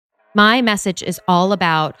My message is all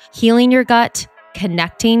about healing your gut,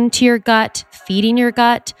 connecting to your gut, feeding your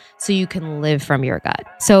gut so you can live from your gut.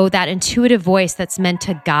 So that intuitive voice that's meant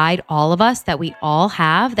to guide all of us, that we all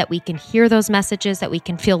have, that we can hear those messages, that we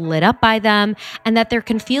can feel lit up by them, and that there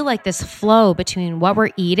can feel like this flow between what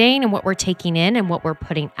we're eating and what we're taking in and what we're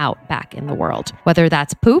putting out back in the world, whether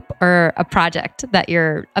that's poop or a project that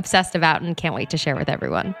you're obsessed about and can't wait to share with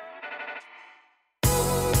everyone.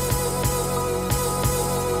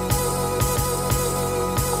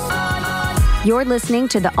 You're listening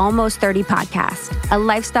to the Almost 30 podcast, a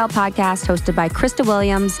lifestyle podcast hosted by Krista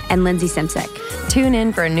Williams and Lindsay Simsick. Tune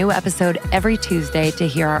in for a new episode every Tuesday to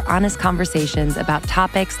hear our honest conversations about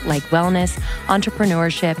topics like wellness,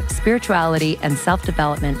 entrepreneurship, spirituality, and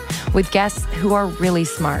self-development with guests who are really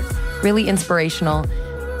smart, really inspirational,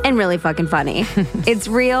 and really fucking funny. It's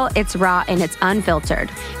real, it's raw, and it's unfiltered.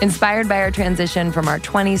 Inspired by our transition from our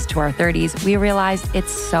 20s to our 30s, we realized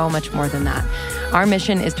it's so much more than that. Our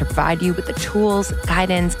mission is to provide you with the tools,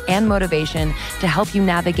 guidance, and motivation to help you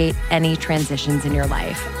navigate any transitions in your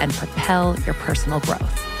life and propel your personal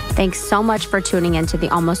growth. Thanks so much for tuning into the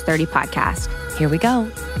Almost 30 podcast. Here we go.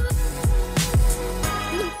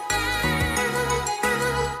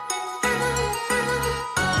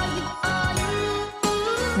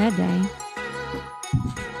 That day.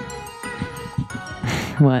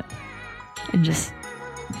 What?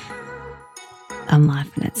 I'm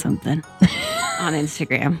laughing at something on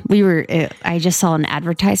Instagram. I just saw an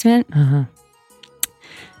advertisement. Uh-huh.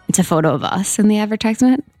 It's a photo of us in the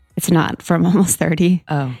advertisement. It's not from Almost 30.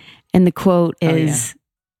 Oh. And the quote is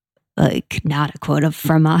like not a quote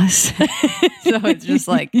from us. So it's just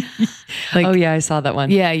like, oh yeah, I saw that one.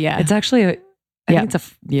 Yeah. It's actually, I think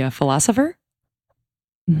it's a philosopher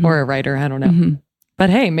or a writer. I don't know. Mm-hmm. But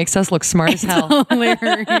hey, makes us look smart as hell. Hilarious.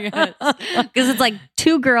 Because it's like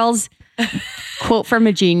two girls, quote from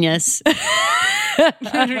a genius.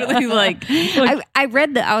 Literally like, I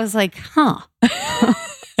read that. I was like, huh.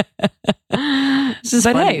 It's just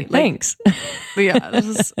but funny. Hey, thanks. Yeah,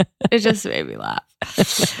 it just made me laugh.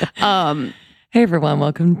 Hey everyone,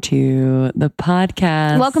 welcome to the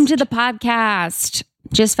podcast. Welcome to the podcast.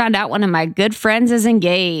 Just found out one of my good friends is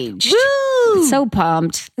engaged. Woo! So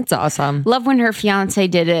pumped. It's awesome. Love when her fiance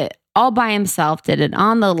did it all by himself, did it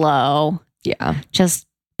on the low. Yeah. Just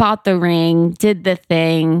bought the ring, did the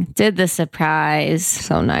thing, did the surprise.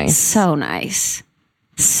 So nice. So nice.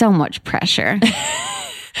 So much pressure.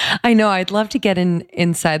 I know. I'd love to get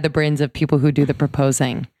inside the brains of people who do the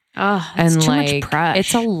proposing. Oh, it's too much pressure.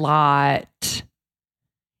 It's a lot.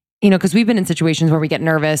 You know, because we've been in situations where we get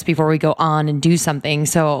nervous before we go on and do something.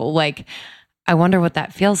 So like, I wonder what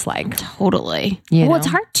that feels like. Totally. Well, it's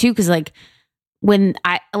hard too. Cause like when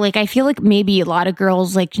I feel like maybe a lot of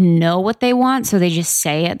girls like know what they want. So they just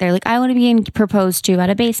say it. They're like, I want to be proposed to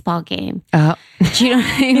at a baseball game. Do you know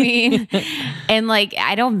what I mean? And like,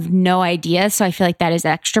 I don't have no idea. So I feel like that is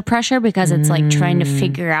extra pressure because it's like trying to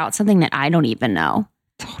figure out something that I don't even know.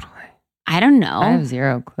 Totally. I don't know. I have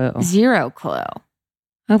zero clue. Zero clue.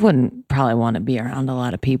 I wouldn't probably want to be around a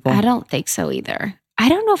lot of people. I don't think so either. I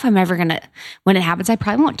don't know if I'm ever going to, when it happens, I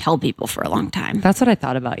probably won't tell people for a long time. That's what I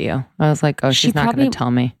thought about you. I was like, oh, she's not going to tell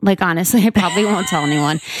me. Like, honestly, I probably won't tell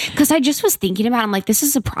anyone. Because I just was thinking about it. I'm like, this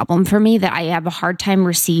is a problem for me that I have a hard time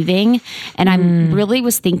receiving. And I really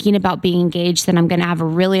was thinking about being engaged, that I'm going to have a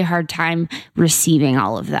really hard time receiving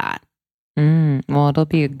all of that. Well, it'll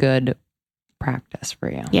be a good practice for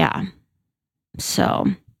you. Yeah. So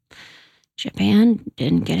Japan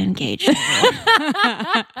didn't get engaged.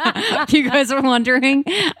 If you guys were wondering,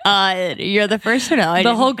 you're the first to know.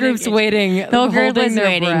 The whole group's waiting. The whole group was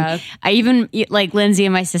waiting. Breath. I even, like, Lindsay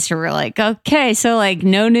and my sister were like, okay, so like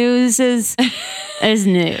no news is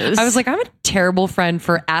news. I was like, I'm a terrible friend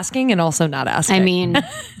for asking and also not asking. I mean,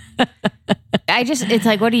 it's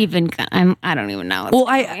like, what do you even, I don't even know. Well,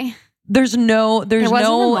 there's no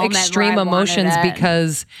extreme emotions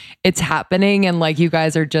because it's happening and like you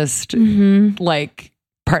guys are just like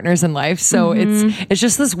partners in life. So it's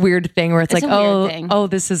just this weird thing where it's like, oh,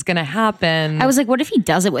 this is going to happen. I was like, what if he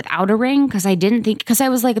does it without a ring? Because I didn't think, because I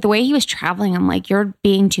was like, the way he was traveling, I'm like, you're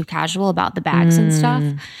being too casual about the bags and stuff.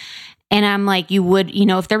 And I'm like, you would,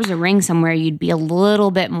 if there was a ring somewhere, you'd be a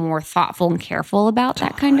little bit more thoughtful and careful about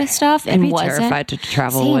that kind of stuff. And wasn't terrified to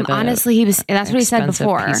travel with. Honestly, that's what he said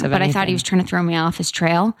before. But I thought he was trying to throw me off his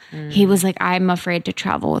trail. He was like, I'm afraid to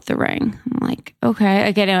travel with the ring. I'm like, okay.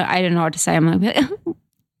 I didn't know what to say. I'm like,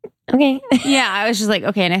 okay. Yeah, I was just like,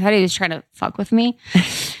 okay. And I thought he was trying to fuck with me.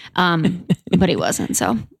 But he wasn't.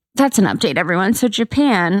 So that's an update, everyone. So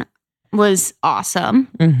Japan was awesome.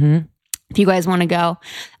 if you guys want to go.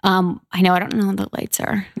 I know, I don't know what the lights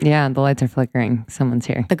are. Yeah, the lights are flickering. Someone's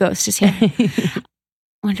here. The ghost is here. I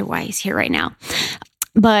wonder why he's here right now.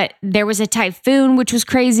 But there was a typhoon, which was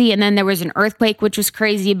crazy. And then there was an earthquake, which was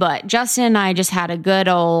crazy. But Justin and I just had a good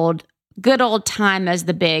old time as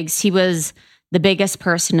the bigs. He was the biggest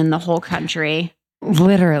person in the whole country.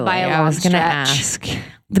 Literally. By a I was going to stretch. ask.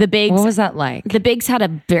 The bigs. What was that like? The bigs had a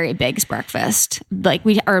very bigs breakfast.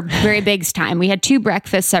 Very bigs time. We had 2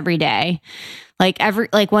 breakfasts every day.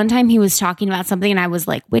 Like one time he was talking about something and I was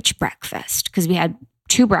like, which breakfast? Because we had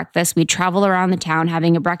 2 breakfasts. We'd travel around the town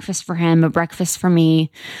having a breakfast for him, a breakfast for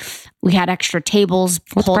me. We had extra tables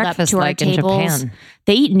pulled up to our tables. In Japan?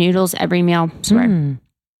 They eat noodles every meal. Swear.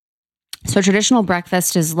 So traditional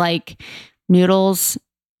breakfast is like noodles,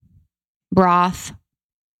 broth,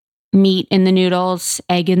 meat in the noodles,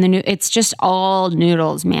 egg in the noodles. It's just all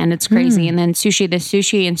noodles, man. It's crazy. And then the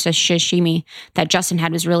sushi and sashimi that Justin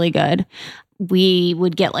had was really good. We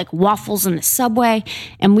would get like waffles in the Subway,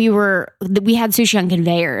 and we had sushi on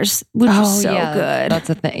conveyors, which was so good.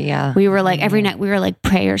 That's a thing. Yeah. We were like, every night we were like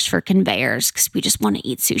prayers for conveyors because we just want to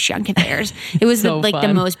eat sushi on conveyors. It was the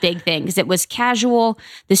most big thing because it was casual.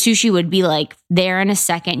 The sushi would be like there in a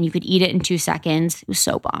second. You could eat it in 2 seconds. It was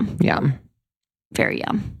so bomb. Yeah. Very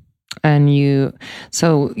yum. And the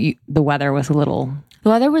weather was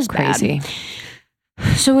crazy. Bad.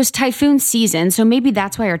 So it was typhoon season. So maybe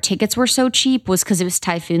that's why our tickets were so cheap, was because it was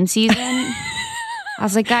typhoon season. I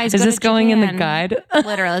was like, guys, is this going in the guide?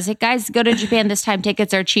 Literally, I was like, guys, go to Japan this time.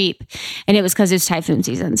 Tickets are cheap. And it was because it's typhoon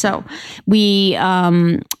season. So we,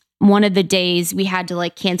 one of the days we had to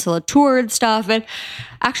like cancel a tour and stuff. And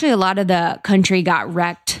actually a lot of the country got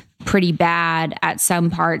wrecked pretty bad at some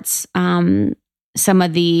parts. Some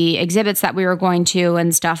of the exhibits that we were going to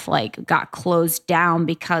and stuff like got closed down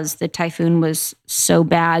because the typhoon was so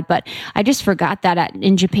bad. But I just forgot that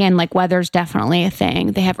in Japan, like weather's definitely a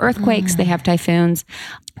thing. They have earthquakes, they have typhoons.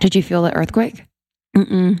 Did you feel the earthquake?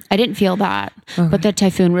 I didn't feel that, but the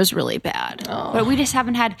typhoon was really bad. But we just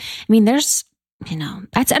haven't had, there's, and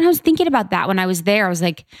I was thinking about that when I was there. I was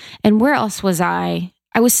like, and where else was I?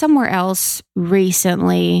 I was somewhere else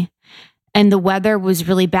recently. And the weather was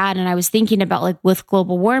really bad. And I was thinking about like with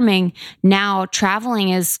global warming, now traveling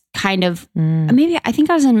is kind of, maybe I think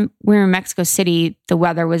we were in Mexico City, the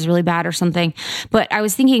weather was really bad or something. But I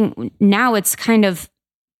was thinking now it's kind of,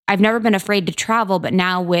 I've never been afraid to travel, but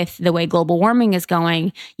now with the way global warming is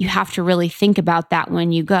going, you have to really think about that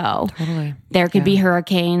when you go. Totally. There could be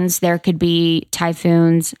hurricanes, there could be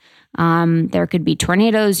typhoons, there could be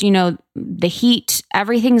tornadoes, the heat,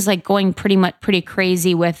 everything's like going pretty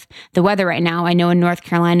crazy with the weather right now. I know in North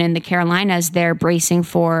Carolina and the Carolinas, they're bracing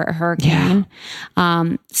for a hurricane.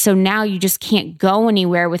 Yeah. So now you just can't go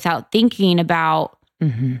anywhere without thinking about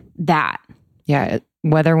that. Yeah.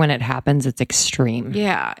 Weather, when it happens, it's extreme.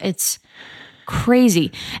 Yeah. It's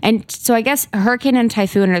crazy. And so I guess a hurricane and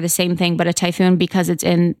typhoon are the same thing, but a typhoon, because it's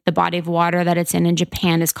in the body of water that it's in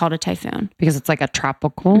Japan, is called a typhoon. Because it's like a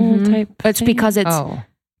tropical type It's thing? Because it's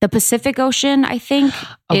the Pacific Ocean, I think,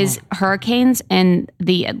 is hurricanes, and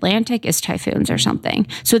the Atlantic is typhoons or something.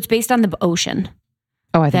 So it's based on the ocean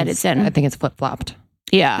that it's in. I think it's flip-flopped.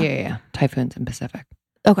 Yeah. Yeah. Typhoons in Pacific.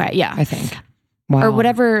 Okay, yeah. I think. Wow. Or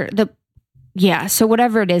whatever so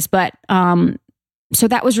whatever it is, but so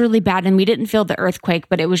that was really bad, and we didn't feel the earthquake,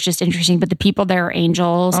 but it was just interesting. But the people there are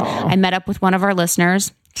angels. I met up with one of our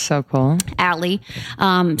listeners. So cool. Allie.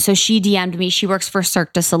 So she DM'd me. She works for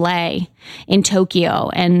Cirque du Soleil in Tokyo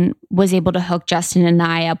and was able to hook Justin and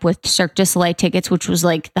I up with Cirque du Soleil tickets, which was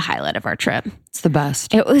like the highlight of our trip. It's the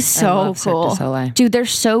best. It was so cool. Cirque du Soleil. Dude, they're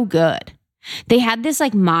so good. They had this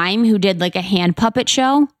like mime who did like a hand puppet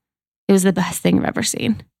show. It was the best thing I've ever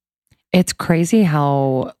seen. It's crazy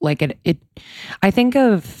how like I think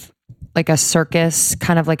of like a circus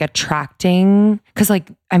kind of like attracting, because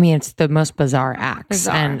it's the most bizarre acts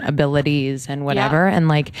and abilities and whatever. Yeah. And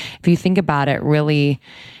like, if you think about it really,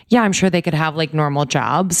 I'm sure they could have like normal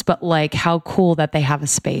jobs, but like how cool that they have a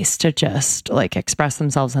space to just like express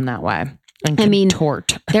themselves in that way. And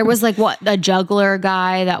contort. There was like a juggler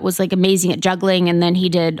guy that was like amazing at juggling. And then he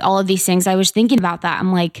did all of these things. I was thinking about that.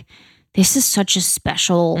 I'm like, this is such a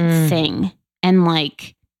special thing. And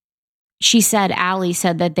like, Allie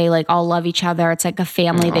said that they like all love each other. It's like a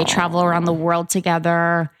family. They travel around the world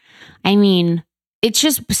together. It's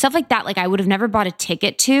just stuff like that. Like I would have never bought a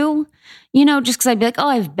ticket to, just because I'd be like, oh,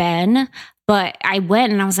 I've been. But I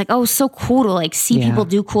went and I was like, oh, so cool to like see people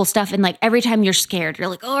do cool stuff. And like every time you're scared, you're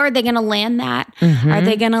like, oh, are they going to land that? Are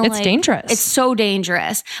they going to It's dangerous. It's so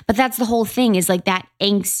dangerous. But that's the whole thing, is like that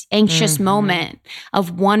anxious moment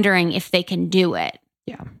of wondering if they can do it.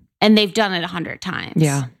 Yeah. And they've done it 100 times.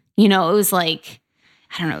 Yeah. You know, it was like,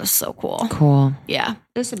 I don't know, it was so cool. Cool. Yeah.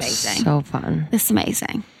 It was amazing. So fun. It's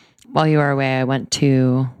amazing. While you were away, I went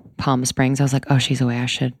to Palm Springs. I was like, oh, she's away. I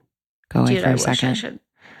should go away for a second.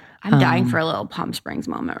 I'm dying for a little Palm Springs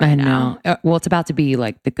moment right now. I know. Well, it's about to be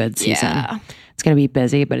like the good season. Yeah. It's going to be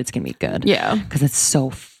busy, but it's going to be good. Yeah. Because it's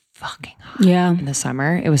so fucking hot. Yeah. In the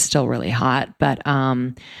summer. It was still really hot, but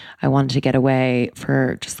I wanted to get away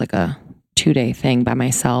for just like a 2-day thing by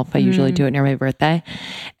myself. I usually do it near my birthday.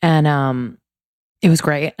 And it was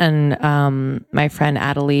great. And my friend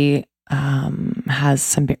Adelie has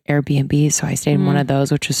some Airbnb. So I stayed in one of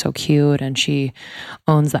those, which was so cute. And she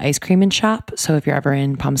owns the ice cream and shop. So if you're ever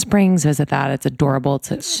in Palm Springs, visit that. It's adorable.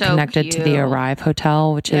 It's so connected to the cute. Arrive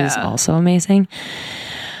Hotel, which is also amazing.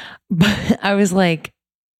 But I was like,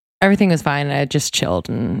 everything was fine. I just chilled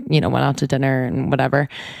and, you know, went out to dinner and whatever.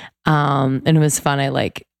 And it was fun. I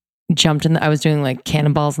like jumped in. I was doing like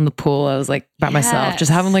cannonballs in the pool. I was like by myself,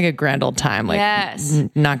 just having like a grand old time. Like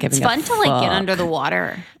not giving. It's fun to like get under the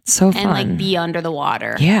water. So fun. And like be under the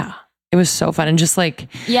water. Yeah. It was so fun. And just like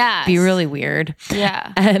be really weird.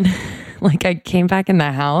 Yeah. And like I came back in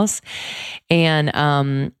the house and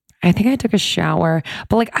I think I took a shower,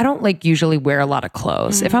 but like I don't like usually wear a lot of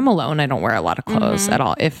clothes. If I'm alone, I don't wear a lot of clothes at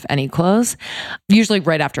all, if any clothes. Usually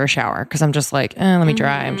right after a shower because I'm just like, let me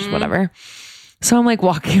dry. I'm just whatever. So I'm like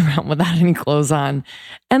walking around without any clothes on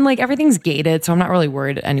and like everything's gated. So I'm not really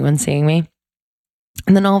worried anyone seeing me.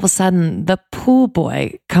 And then all of a sudden the pool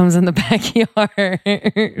boy comes in the backyard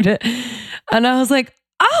and I was like,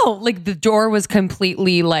 oh, like the door was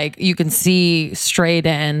completely like, you can see straight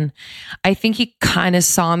in. I think he kind of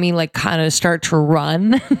saw me like kind of start to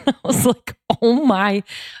run. I was like, oh my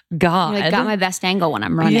God. I got my best angle when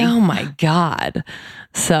I'm running. Yeah, oh my God.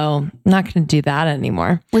 So I'm not going to do that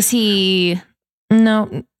anymore. Was he...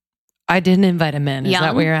 No, I didn't invite him in. Is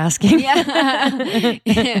that what you're asking? Yeah.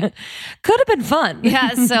 Could have been fun. Yeah.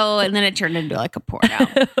 So, and then it turned into like a porno.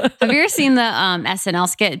 Have you ever seen the SNL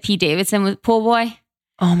skit Pete Davidson with Pool Boy?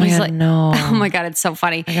 Oh my God, no. Oh my God, it's so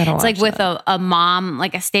funny. It's like with a mom,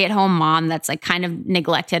 like a stay-at-home mom that's like kind of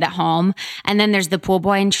neglected at home. And then there's the pool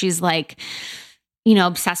boy and she's like, you know,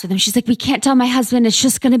 obsessed with him. She's like, we can't tell my husband. It's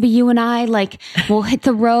just going to be you and I. Like, we'll hit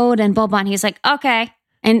the road and blah, blah. And he's like, okay.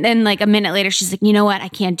 And then like a minute later, she's like, you know what? I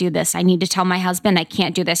can't do this. I need to tell my husband I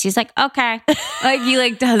can't do this. He's like, okay. Like he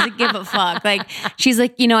like doesn't give a fuck. Like she's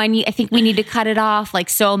like, you know, I think we need to cut it off.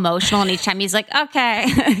 Like so emotional. And each time he's like,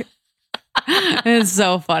 okay. It's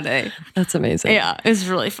so funny. That's amazing. Yeah. It's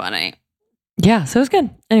really funny. Yeah. So it was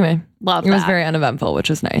good. Anyway. Love it. It was that. very uneventful,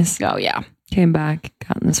 which was nice. Oh yeah. Came back,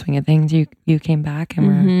 got in the swing of things. You came back and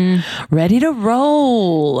we're ready to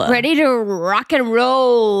roll. Ready to rock and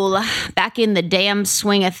roll. Back in the damn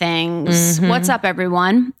swing of things. What's up,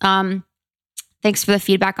 everyone? Thanks for the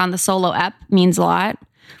feedback on the solo ep. Means a lot.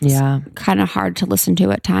 Yeah. Kind of hard to listen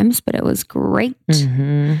to at times, but it was great.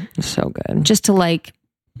 So good. Just to like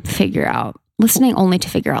figure out, listening only to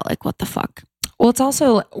figure out like what the fuck. Well, it's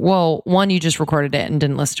also, one, you just recorded it and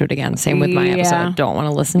didn't listen to it again. Same with my episode. I don't want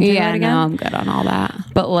to listen to it again. No, I'm good on all that.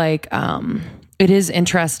 But like, it is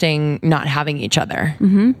interesting not having each other.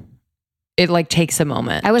 It like takes a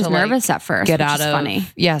moment. I was nervous at first. Get out of funny.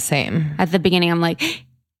 Yeah, same. At the beginning, I'm like,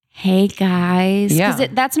 hey guys. Yeah.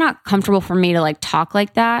 Because that's not comfortable for me to like talk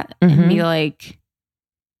like that and be like,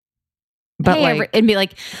 but hey, and be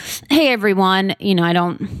like, hey everyone. You know, I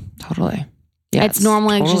don't. Totally. Yeah, it's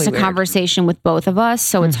normally totally just a weird conversation with both of us.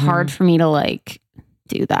 So it's hard for me to like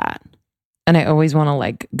do that. And I always want to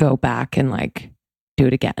like go back and like do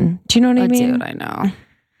it again. Do you know what I mean? Dude, I know.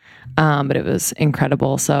 But it was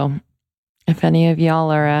incredible. So if any of y'all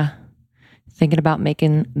are thinking about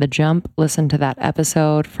making the jump, listen to that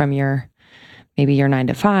episode from maybe your 9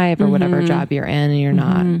 to 5 or whatever job you're in and you're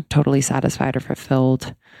not totally satisfied or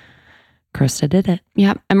fulfilled. Krista did it.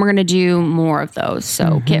 Yep. And we're going to do more of those.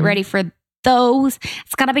 So get ready for those.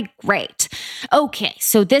 It's gonna be great. Okay,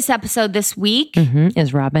 so this episode this week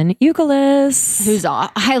is Robyn Youkilis, who's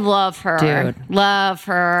I love her. Dude. Love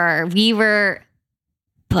her. We were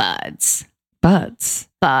buds.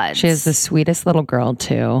 She is the sweetest little girl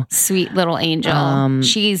too. Sweet little angel.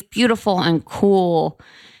 She's beautiful and cool.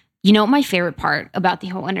 You know what my favorite part about the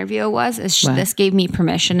whole interview was? This gave me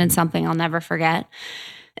permission and something I'll never forget.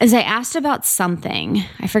 As I asked about something,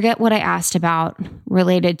 I forget what I asked about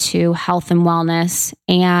related to health and wellness.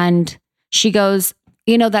 And she goes,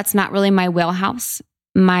 you know, that's not really my wheelhouse.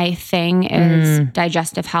 My thing is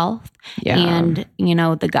digestive health and, you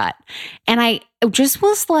know, the gut. And I just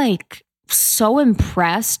was like so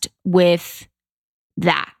impressed with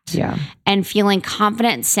that. and feeling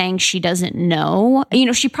confident saying she doesn't know. You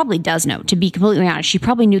know, she probably does know, to be completely honest. She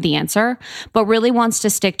probably knew the answer, but really wants to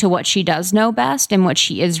stick to what she does know best and what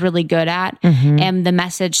she is really good at and the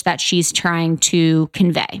message that she's trying to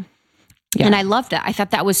convey. Yeah. And I loved it. I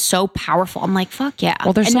thought that was so powerful. I'm like, fuck yeah.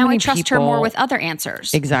 Well, there's and so now many I trust her people- more with other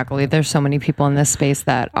answers. Exactly. There's so many people in this space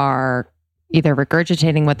that are either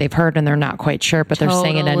regurgitating what they've heard and they're not quite sure, but they're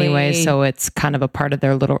saying it anyway. So it's kind of a part of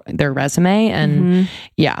their resume. And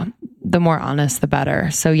yeah, the more honest, the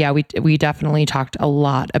better. So yeah, we definitely talked a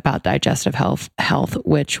lot about digestive health,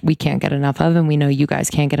 which we can't get enough of. And we know you guys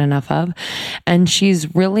can't get enough of. And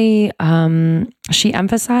she's really, she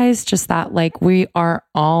emphasized just that, like, we are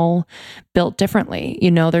all built differently.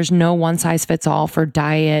 You know, there's no one size fits all for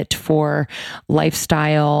diet, for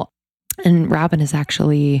lifestyle. And Robyn is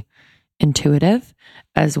actually intuitive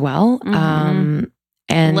as well. And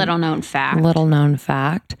little known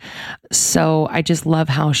fact. So I just love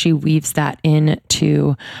how she weaves that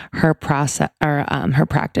into her process or her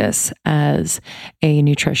practice as a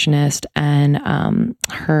nutritionist, and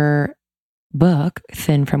her book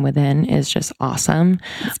Thin from Within is just awesome.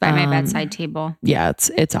 It's by my bedside table. Yeah,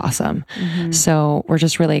 it's awesome. So we're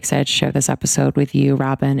just really excited to share this episode with you.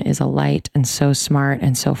 Robyn is a light and so smart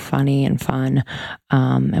and so funny and fun.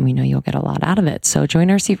 And we know you'll get a lot out of it. So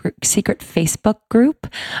join our secret Facebook group,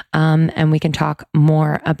 and we can talk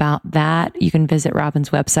more about that. You can visit Robyn's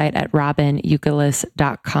website at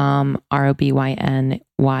robynyoukilis.com,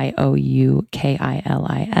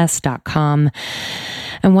 ROBYNYOUKILIS.com.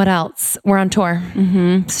 And what else? We're on tour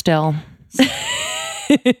still.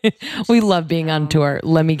 We love being on tour.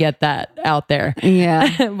 Let me get that out there.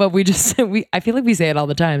 Yeah. But I feel like we say it all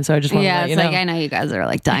the time. So I just want to let you know. I know you guys are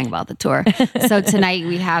like dying about the tour. So tonight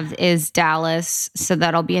we have is Dallas. So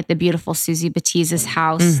that'll be at the beautiful Susie Batista's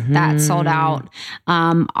house. That sold out.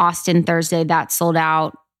 Austin Thursday, that sold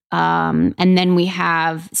out. And then we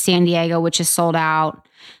have San Diego, which is sold out.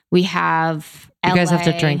 We have You guys LA.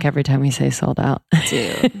 have to drink every time we say sold out.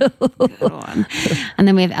 Dude, good one. And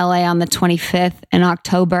then we have LA on the 25th in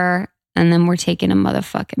October. And then we're taking a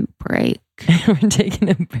motherfucking break. We're taking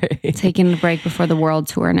a break. Taking a break before the world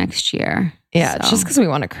tour next year. Yeah, it's just because we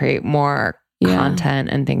want to create more content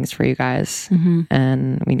and things for you guys.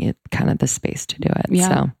 And we need kind of the space to do it. Yeah.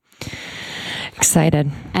 So excited.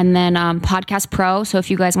 And then Podcast Pro. So if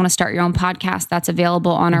you guys want to start your own podcast, that's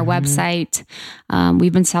available on our website.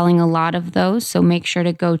 We've been selling a lot of those. So make sure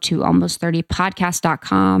to go to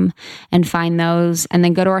almost30podcast.com and find those. And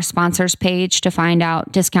then go to our sponsors page to find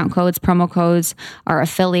out discount codes, promo codes, our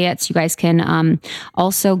affiliates. You guys can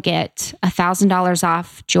also get $1,000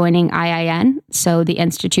 off joining IIN. So the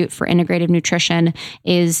Institute for Integrative Nutrition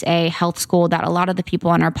is a health school that a lot of the people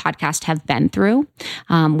on our podcast have been through,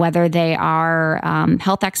 whether they are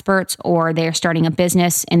health experts or they are starting a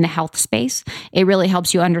business in the health space. It really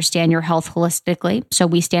helps you understand your health holistically. So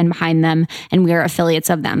we stand behind them and we are affiliates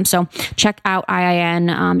of them. So check out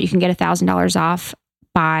IIN. You can get $1,000 off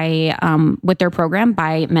by with their program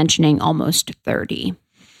by mentioning Almost 30.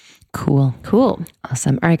 Cool.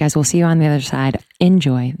 Awesome. All right, guys, we'll see you on the other side.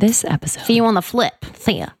 Enjoy this episode. See you on the flip.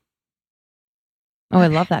 See ya. Oh, I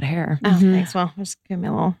love that hair. Oh, thanks. Well, just give me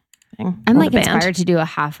a little thing. I'm A like little band. inspired to do a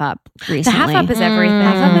half up recently. The half up is everything.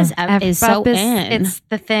 Half up is so in. It's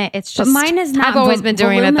the thing. It's But just. mine is not I've always been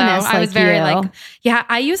doing it though. voluminous I was like very you. yeah.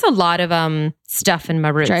 I use a lot of stuff in my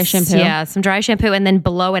roots. Dry shampoo? Yeah, some dry shampoo, and then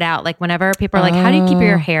blow it out. Like whenever people are like, "How do you keep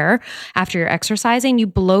your hair after you're exercising?" You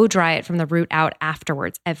blow dry it from the root out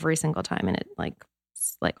afterwards every single time, and it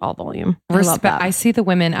it's like all volume. Respect. I see the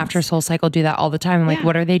women after Soul Cycle do that all the time. I'm like,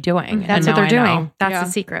 what are they doing? That's And what they're now I know. doing. That's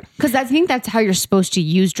the secret. Because I think that's how you're supposed to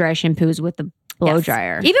use dry shampoos with the blow Yes.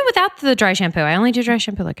 dryer. Even without the dry shampoo, I only do dry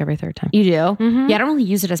shampoo like every third time. You do? Yeah, I don't really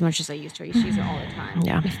use it as much as I used to. I used to use it all the time.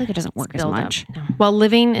 Yeah. I feel like it doesn't work as Build up. much. No. Well,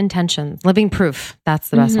 living intentions, living proof. That's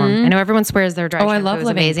the best one. I know everyone swears their dry shampoo I love is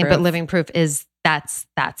Living amazing, Proof. but living proof is that's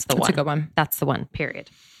the one. That's a good one. That's the one. Period.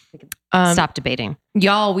 We can stop debating.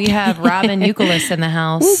 Y'all, we have Robyn Youkilis in the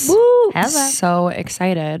house. Woo! So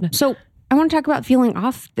excited. So I want to talk about feeling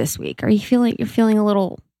off this week. Are you feeling you're feeling a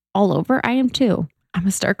little all over? I am too. I'm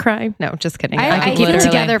gonna start crying. No, just kidding. I I keep it literally-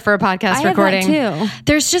 together for a podcast recording. I have that too.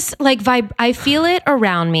 There's just like I feel it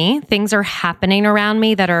around me. Things are happening around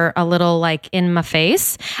me that are a little like in my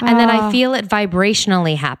face. And then I feel it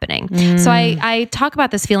vibrationally happening. So I talk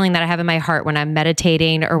about this feeling that I have in my heart when I'm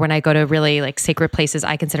meditating or when I go to really like sacred places.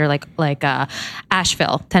 I consider like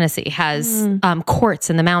Asheville, Tennessee has courts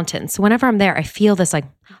in the mountains. So whenever I'm there, I feel this like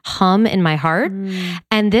hum in my heart.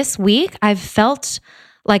 And this week I've felt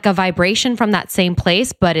like a vibration from that same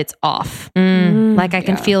place, but it's off. Like I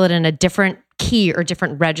can feel it in a different key or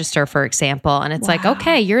different register, for example. And it's like,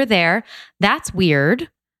 okay, you're there. That's weird.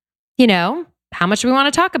 You know, how much do we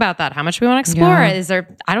want to talk about that? How much do we want to explore?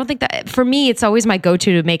 I don't think that, for me, it's always my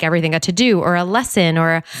go-to to make everything a to-do or a lesson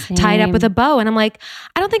or tie it up with a bow. And I'm like,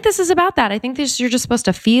 I don't think this is about that. I think you're just supposed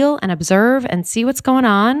to feel and observe and see what's going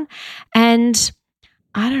on. And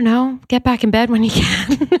I don't know, get back in bed when you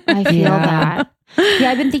can. I feel that.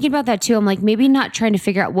 Yeah, I've been thinking about that too. I'm like, maybe not trying to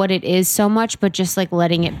figure out what it is so much, but just like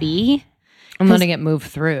letting it be. And letting it move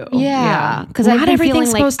through. Yeah. Because I've been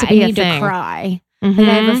feeling like I need to cry. Mm-hmm.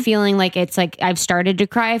 And I have a feeling like it's like I've started to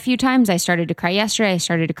cry a few times. I started to cry yesterday. I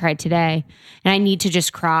started to cry today. And I need to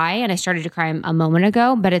just cry. And I started to cry a moment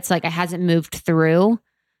ago, but it's like it hasn't moved through.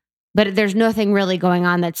 But there's nothing really going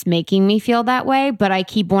on that's making me feel that way. But I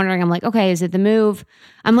keep wondering, I'm like, okay, is it the move?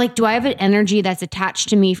 I'm like, do I have an energy that's attached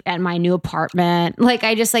to me at my new apartment? Like,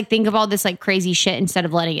 I just like think of all this like crazy shit instead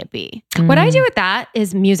of letting it be. What I do with that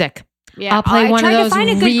is music. Yeah, I'll play one of those find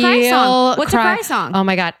a good cry song. What's a cry song? Oh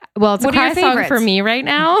my God. Well, it's a cry song for me right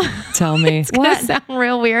now. Tell me. It's going to sound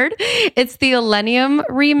real weird. It's the Millennium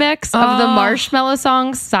remix of the Marshmello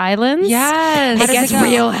song Silence. Yes. It gets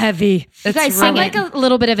real heavy. I'm like a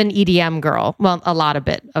little bit of an EDM girl. Well, a lot of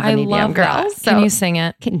bit of an EDM girl. So, can you sing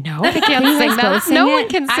it? No, I can't sing that. No one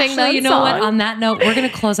can sing that. You know what? On that note, we're going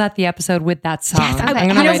to close out the episode with that song. Yes, I'm going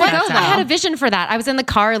to write that down. I had a vision for that. I was in the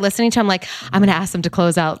car listening to. I'm like, I'm going to ask them to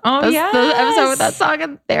close out the episode with that song,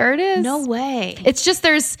 and there it is. No way. It's just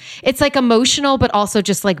it's like emotional, but also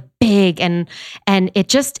just like big, and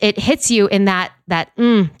it hits you in that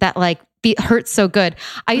like hurts so good.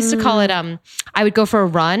 I used to call it I would go for a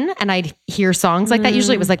run and I'd hear songs like that.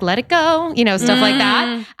 Usually it was like Let It Go, stuff like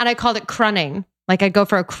that, and I called it crunning. Like I'd go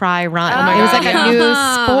for a cry run. It was like a new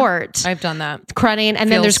sport. I've done that. Crunning.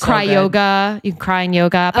 And then there's cry yoga. You can cry in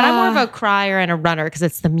yoga. But I'm more of a crier and a runner because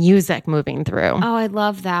it's the music moving through. Oh, I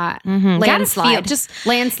love that. Mm-hmm. Landslide.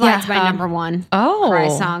 Landslide's my number one cry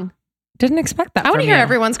song. Didn't expect that. I want to hear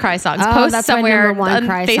everyone's cry songs. Post somewhere on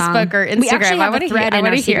Facebook or Instagram. We actually have a thread in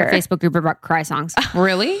our hear Facebook group about cry songs.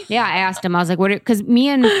 Really? Yeah, I asked him. I was like, "What?" Because me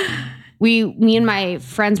and my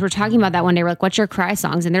friends were talking about that one day. We're like, "What's your cry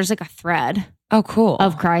songs?" And there's like a thread. Oh, cool.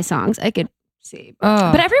 Of cry songs. I could see.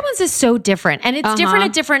 But everyone's is so different. And it's different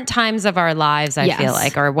at different times of our lives, I feel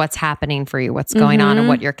like, or what's happening for you, what's going on, and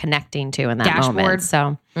what you're connecting to in that moment.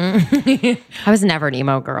 So I was never an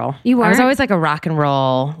emo girl. You weren't? I was always like a rock and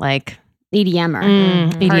roll, like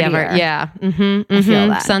EDMer. EDMer. Yeah. Mm-hmm, I feel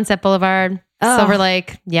that. Sunset Boulevard. Silver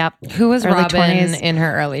Lake. Yep. Who was early Robyn 20s. In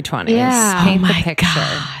her early 20s? Yeah. Paint the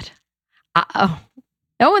picture. God.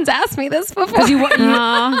 No one's asked me this before.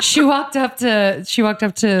 She walked up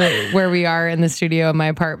to where we are in the studio in my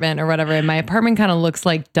apartment or whatever. And my apartment kind of looks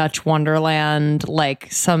like Dutch Wonderland,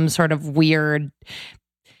 like some sort of weird,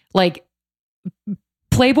 like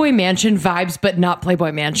Playboy Mansion vibes, but not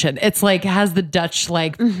Playboy Mansion. It's like has the Dutch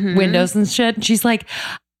like windows and shit. And she's like,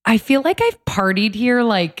 I feel like I've partied here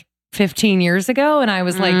like 15 years ago, and I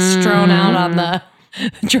was like strewn out on the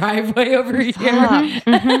driveway over here.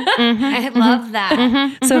 I love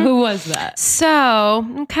that. So who was that? So,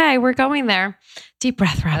 okay, we're going there. Deep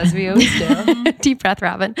breath, Robyn. As we always do. Deep breath,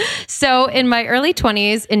 Robyn. So in my early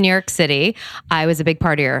 20s in New York City, I was a big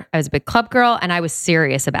partier. I was a big club girl, and I was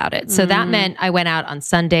serious about it. So that meant I went out on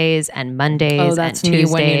Sundays and Mondays and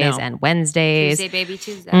Tuesdays and Wednesdays. Tuesday, baby,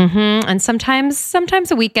 Tuesday. And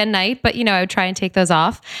sometimes a weekend night, but I would try and take those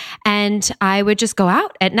off. And I would just go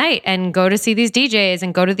out at night and go to see these DJs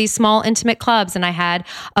and go to these small intimate clubs. And I had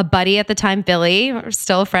a buddy at the time, Billy,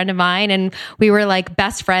 still a friend of mine. And we were like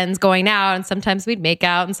best friends going out, and sometimes we'd make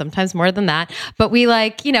out and sometimes more than that. But we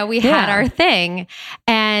we had our thing.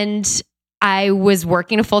 And I was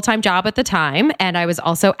working a full-time job at the time. And I was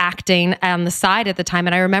also acting on the side at the time.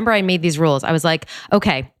 And I remember I made these rules. I was like,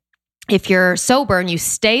 okay, if you're sober and you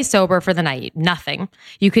stay sober for the night, nothing,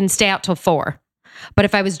 you can stay out till 4. But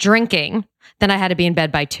if I was drinking, then I had to be in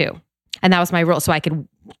bed by 2. And that was my rule. So I could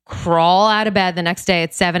crawl out of bed the next day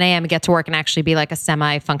at 7 a.m. and get to work and actually be like a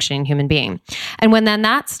semi-functioning human being. And when then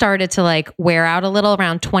that started to like wear out a little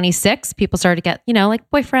around 26, people started to get, like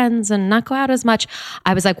boyfriends and not go out as much.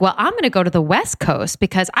 I was like, well, I'm going to go to the West Coast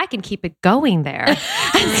because I can keep it going there. I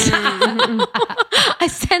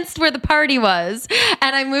sensed where the party was,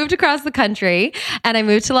 and I moved across the country, and I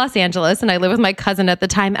moved to Los Angeles, and I lived with my cousin at the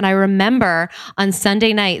time. And I remember on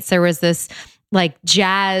Sunday nights, there was this like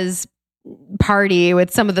jazz party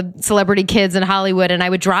with some of the celebrity kids in Hollywood, and I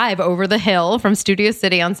would drive over the hill from Studio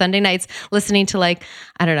City on Sunday nights listening to like,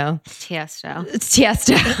 I don't know, Tiesto.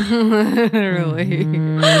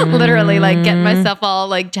 literally like getting myself all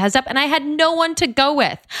like jazzed up, and I had no one to go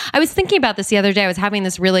with. I was thinking about this the other day. I was having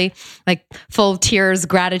this really like full of tears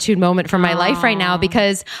gratitude moment for my life right now,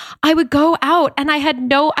 because I would go out and I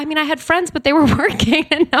had friends, but they were working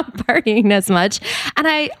and not partying as much, and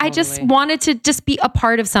I just wanted to just be a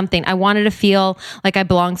part of something. I wanted to feel like I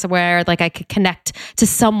belonged somewhere, like I could connect to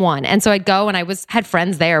someone. And so I'd go, and had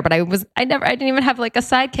friends there, but I didn't even have like a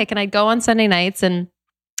sidekick, and I'd go on Sunday nights and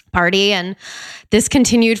party. And this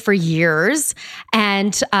continued for years.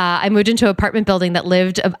 And I moved into an apartment building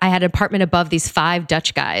I had an apartment above these 5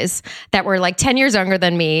 Dutch guys that were like 10 years younger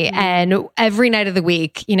than me. And every night of the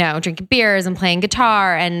week, drinking beers and playing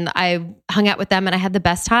guitar. And I hung out with them, and I had the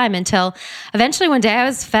best time until eventually one day I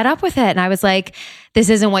was fed up with it. And I was like, this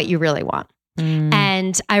isn't what you really want.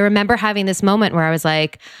 And I remember having this moment where I was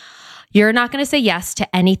like, you're not going to say yes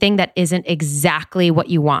to anything that isn't exactly what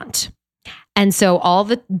you want. And so all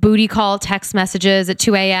the booty call text messages at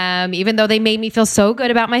 2 a.m., even though they made me feel so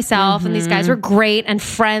good about myself, and these guys were great and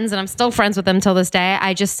friends, and I'm still friends with them till this day,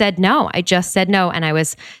 I just said no. And I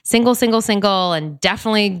was single, and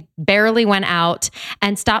definitely barely went out,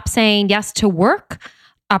 and stopped saying yes to work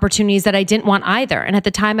opportunities that I didn't want either. And at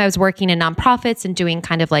the time I was working in nonprofits and doing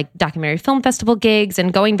kind of like documentary film festival gigs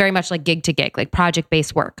and going very much like gig to gig, like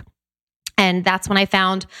project-based work. And that's when I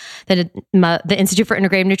found the Institute for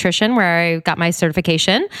Integrative Nutrition, where I got my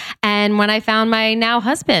certification. And when I found my now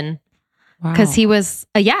husband, because he was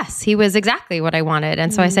he was exactly what I wanted.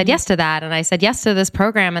 And so I said yes to that. And I said yes to this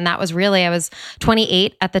program. And that was really, I was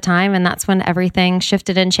 28 at the time. And that's when everything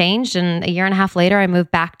shifted and changed. And a year and a half later, I moved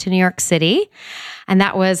back to New York City. And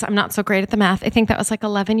that was, I'm not so great at the math. I think that was like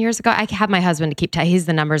 11 years ago. I have my husband to keep tabs. He's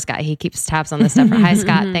the numbers guy. He keeps tabs on this stuff. Hi,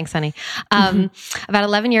 Scott. Thanks, honey. About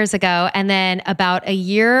 11 years ago. And then about a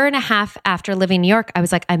year and a half after living in New York, I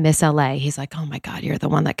was like, I miss LA. He's like, oh my God, you're the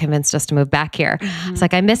one that convinced us to move back here. I was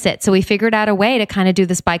like, I miss it. So we figured out a way to kind of do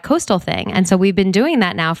this bi-coastal thing. And so we've been doing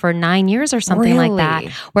that now for 9 years or something like that,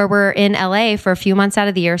 where we're in LA for a few months out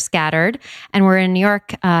of the year scattered. And we're in New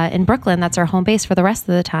York, in Brooklyn. That's our home base for the rest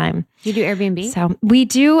of the time. You do Airbnb? So we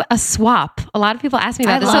do a swap. A lot of people ask me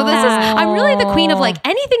about this. So I'm really the queen of like,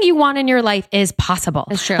 anything you want in your life is possible.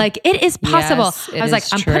 It's true. Like it is possible. Yes, I was like,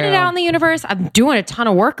 I'm putting it out in the universe. I'm doing a ton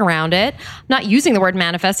of work around it. I'm not using the word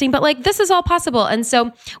manifesting, but like this is all possible. And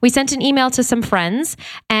so we sent an email to some friends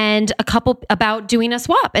and a couple about doing a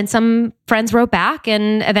swap. And some friends wrote back,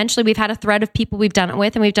 and eventually we've had a thread of people we've done it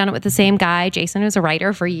with, and we've done it with the same guy, Jason, who's a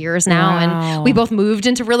writer for years now. And we both moved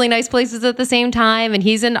into really nice places at the same time. And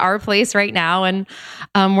he's in our place right now, and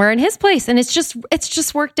we're in his place, and it's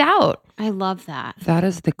just worked out. I love that. That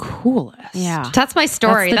is the coolest. Yeah. That's my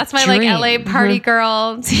story. That's my dream. like LA party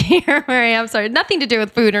girl. Here where I am. Sorry. Nothing to do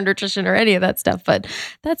with food or nutrition or any of that stuff, but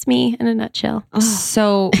that's me in a nutshell.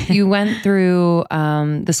 So you went through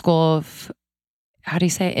the school of, how do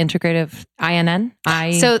you say it? Integrative, INN?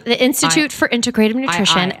 So the Institute for Integrative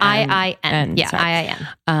Nutrition, IIN. Yeah, sorry. IIN.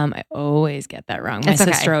 I always get that wrong. My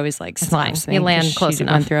sister always like slaps me. You land close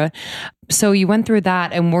enough. Went through it. So you went through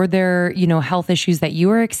that, and were there, health issues that you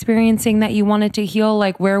were experiencing that you wanted to heal?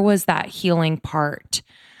 Like, where was that healing part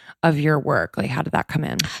of your work? Like, how did that come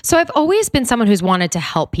in? So I've always been someone who's wanted to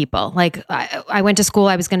help people. Like I went to school,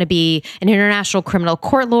 I was going to be an international criminal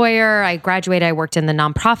court lawyer. I graduated, I worked in the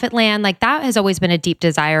nonprofit land. Like that has always been a deep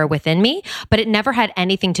desire within me, but it never had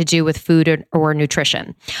anything to do with food or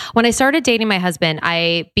nutrition. When I started dating my husband,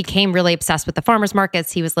 I became really obsessed with the farmers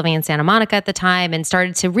markets. He was living in Santa Monica at the time, and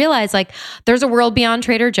started to realize like there's a world beyond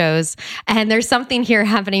Trader Joe's, and there's something here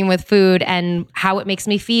happening with food and how it makes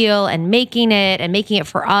me feel, and making it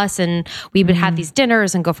for us. And we would have these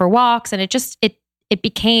dinners and go for walks. And it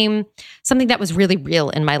became something that was really real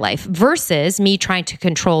in my life versus me trying to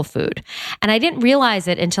control food. And I didn't realize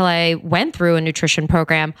it until I went through a nutrition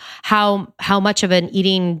program, how much of an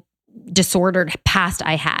eating disordered past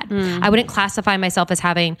I had. I wouldn't classify myself as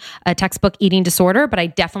having a textbook eating disorder, but I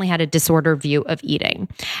definitely had a disordered view of eating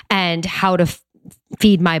and how to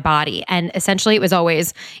feed my body. And essentially it was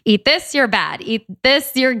always eat this, you're bad. Eat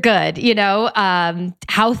this, you're good.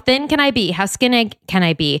 How thin can I be? How skinny can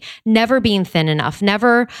I be? Never being thin enough,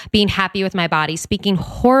 never being happy with my body, speaking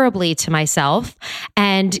horribly to myself,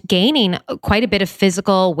 and gaining quite a bit of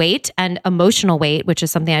physical weight and emotional weight, which is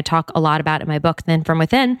something I talk a lot about in my book, Thin From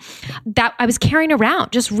Within, that I was carrying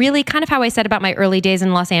around. Just really kind of how I said about my early days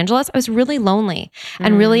in Los Angeles. I was really lonely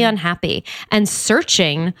and really unhappy and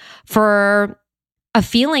searching for a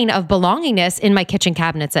feeling of belongingness in my kitchen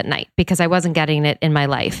cabinets at night because I wasn't getting it in my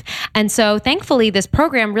life. And so thankfully this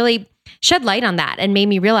program really shed light on that and made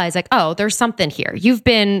me realize like, oh, there's something here. You've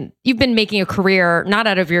been making a career, not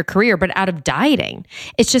out of your career, but out of dieting.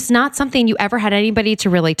 It's just not something you ever had anybody to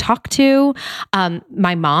really talk to.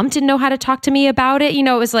 My mom didn't know how to talk to me about it. It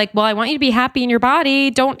was like, well, I want you to be happy in your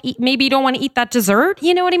body. Maybe you don't want to eat that dessert.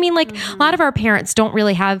 You know what I mean? Like a lot of our parents don't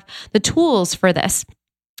really have the tools for this.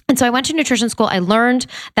 And so I went to nutrition school. I learned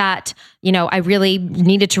that, I really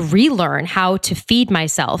needed to relearn how to feed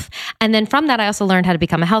myself. And then from that, I also learned how to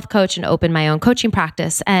become a health coach and open my own coaching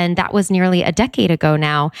practice. And that was nearly a decade ago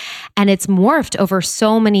now. And it's morphed over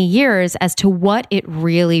so many years as to what it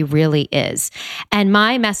really, really is. And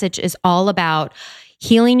my message is all about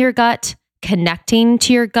healing your gut, connecting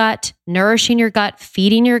to your gut, nourishing your gut,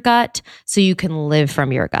 feeding your gut so you can live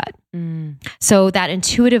from your gut. So that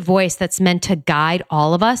intuitive voice that's meant to guide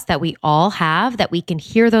all of us, that we all have, that we can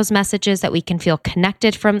hear those messages, that we can feel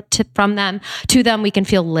connected to them, we can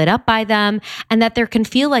feel lit up by them, and that there can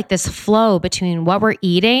feel like this flow between what we're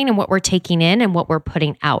eating and what we're taking in and what we're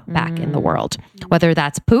putting out back in the world, whether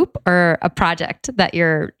that's poop or a project that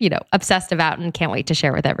you're, obsessed about and can't wait to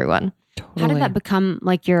share with everyone. How did that become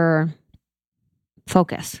like your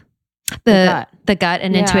focus? The gut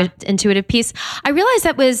and intuitive piece. I realized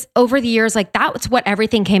that was over the years, like that's what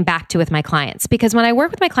everything came back to with my clients. Because when I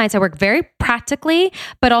work with my clients, I work very practically,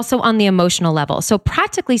 but also on the emotional level. So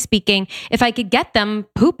practically speaking, if I could get them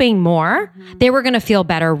pooping more, they were going to feel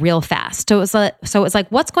better real fast. So it was like,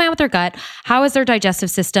 what's going on with their gut? How is their digestive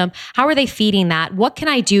system? How are they feeding that? What can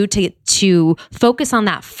I do to focus on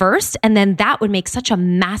that first? And then that would make such a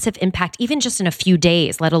massive impact, even just in a few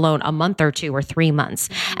days, let alone a month or 2 or 3 months.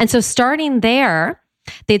 And so starting there,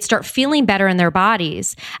 they'd start feeling better in their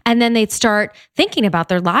bodies. And then they'd start thinking about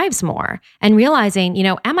their lives more and realizing,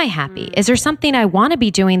 am I happy? Is there something I want to be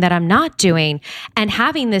doing that I'm not doing? And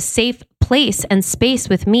having this safe place and space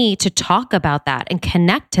with me to talk about that and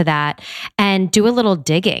connect to that and do a little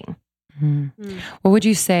digging. What would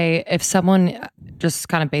you say if someone just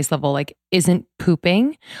kind of base level, like isn't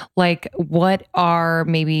pooping? Like what are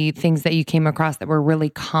maybe things that you came across that were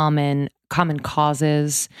really common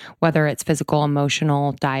causes, whether it's physical,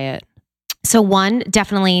 emotional, diet? So one,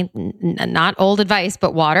 definitely not old advice,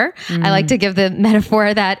 but water. I like to give the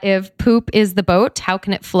metaphor that if poop is the boat, how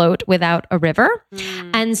can it float without a river?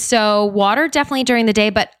 And so water definitely during the day,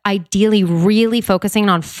 but ideally really focusing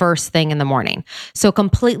on first thing in the morning. So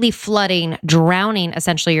completely flooding, drowning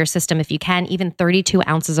essentially your system if you can, even 32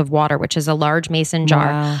 ounces of water, which is a large mason jar.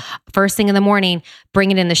 Wow. First thing in the morning, bring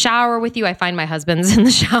it in the shower with you. I find my husband's in the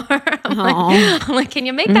shower. I'm like, can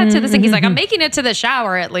you make that to the sink? He's like, I'm making it to the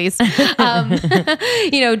shower at least.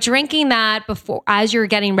 Drinking that before, as you're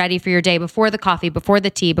getting ready for your day, before the coffee, before the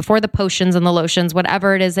tea, before the potions and the lotions,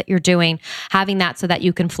 whatever it is that you're doing, having that so that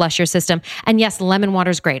you can flush your system. And yes, lemon water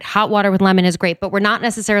is great. Hot water with lemon is great, but we're not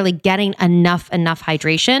necessarily getting enough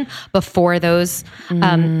hydration before those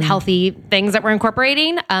healthy things that we're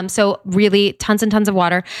incorporating. So really tons and tons of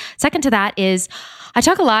water. Second to that is I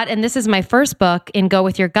talk a lot, and this is my first book in Go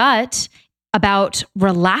With Your Gut, about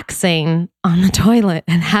relaxing on the toilet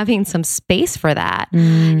and having some space for that.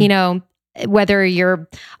 Whether you're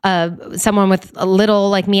someone with a little,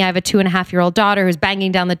 like me, I have a 2.5-year-old daughter who's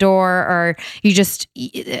banging down the door, or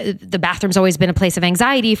the bathroom's always been a place of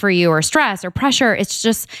anxiety for you, or stress or pressure. It's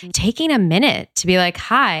just taking a minute to be like,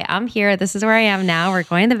 hi, I'm here. This is where I am now. We're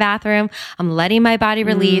going to the bathroom. I'm letting my body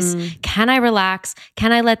release. Can I relax?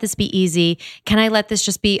 Can I let this be easy? Can I let this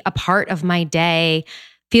just be a part of my day?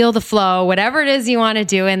 Feel the flow, whatever it is you want to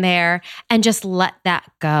do in there, and just let that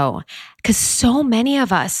go. Because so many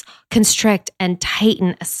of us constrict and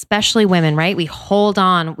tighten, especially women, right? We hold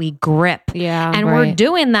on, we grip. Yeah. And we're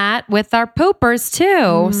doing that with our poopers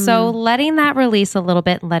too. So letting that release a little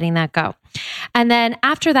bit, letting that go. And then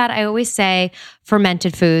after that, I always say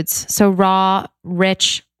fermented foods. So raw,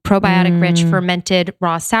 rich, probiotic rich, fermented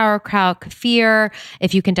raw sauerkraut, kefir.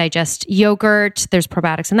 If you can digest yogurt, there's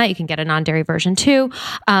probiotics in that. You can get a non-dairy version too.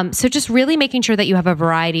 So just really making sure that you have a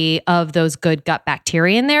variety of those good gut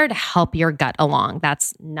bacteria in there to help your gut along.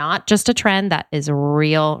 That's not just a trend. That is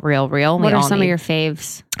real. What are some of your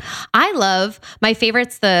faves? I love, my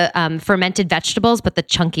favorite's the fermented vegetables, but the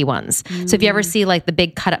chunky ones. So if you ever see like the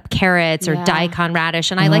big cut up carrots or daikon radish,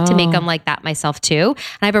 and I like to make them like that myself too.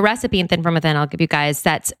 And I have a recipe in Thin From Within I'll give you guys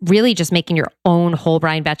that's really just making your own whole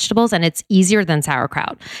brine vegetables, and it's easier than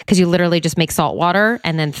sauerkraut because you literally just make salt water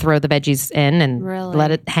and then throw the veggies in and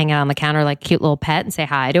let it hang out on the counter like a cute little pet and say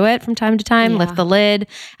hi to it from time to time, lift the lid,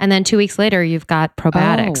 and then 2 weeks later you've got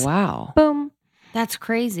probiotics. Oh, wow. Boom. That's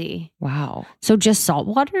crazy. Wow. So just salt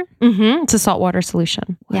water? It's a saltwater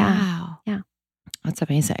solution. Wow. Yeah. That's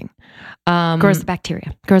amazing. Grows the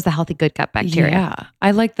bacteria. Grows the healthy good gut bacteria. Yeah.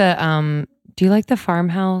 I like the, do you like the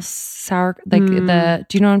farmhouse sour, do you know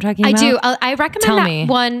what I'm talking about? I do. I recommend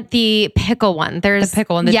one, the pickle one. There's the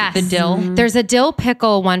pickle and the dill. There's a dill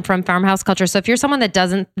pickle one from Farmhouse Culture. So if you're someone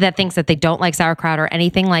that thinks that they don't like sauerkraut or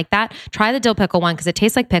anything like that, try the dill pickle one because it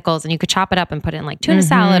tastes like pickles and you could chop it up and put it in like tuna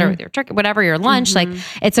salad or with your turkey, whatever your lunch. Like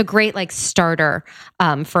it's a great like starter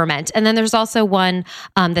ferment. And then there's also one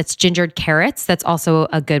that's gingered carrots. That's also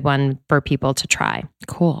a good one for people to try.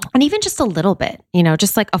 Cool. And even just a little bit,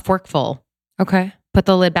 just like a forkful. Okay. Put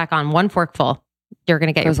the lid back on, one forkful. You're going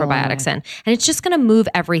to get your probiotics in. And it's just going to move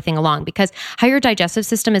everything along because how your digestive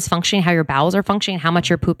system is functioning, how your bowels are functioning, how much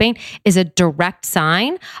you're pooping is a direct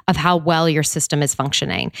sign of how well your system is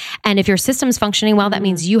functioning. And if your system is functioning well, that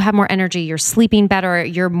means you have more energy, you're sleeping better,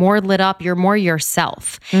 you're more lit up, you're more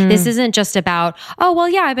yourself. This isn't just about, oh, well,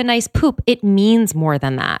 yeah, I have a nice poop. It means more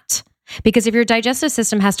than that. Because if your digestive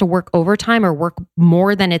system has to work overtime or work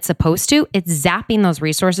more than it's supposed to, it's zapping those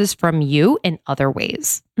resources from you in other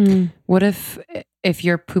ways. What if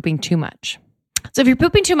you're pooping too much? So if you're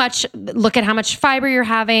pooping too much, look at how much fiber you're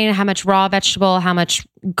having, how much raw vegetable, how much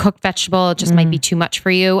cooked vegetable. It just might be too much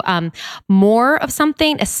for you. More of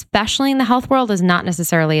something, especially in the health world, is not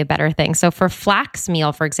necessarily a better thing. So for flax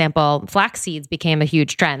meal, for example, flax seeds became a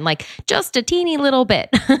huge trend. Like just a teeny little bit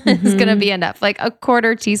is going to be enough, like a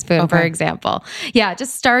quarter teaspoon, for example. Yeah,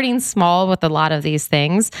 just starting small with a lot of these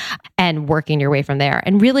things and working your way from there.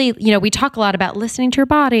 And really, we talk a lot about listening to your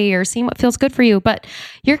body or seeing what feels good for you, but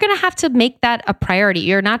you're going to have to make that a priority.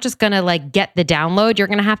 You're not just going to like get the download. You're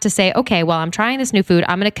going to have to say, okay, well, I'm trying this new food.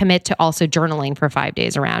 I'm going to commit to also journaling for 5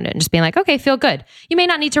 days around it and just being like, okay, feel good. You may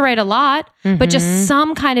not need to write a lot, but just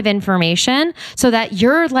some kind of information so that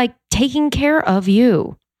you're like taking care of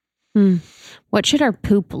you. What should our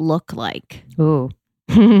poop look like? Ooh,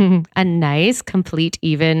 a nice, complete,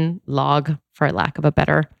 even log, for lack of a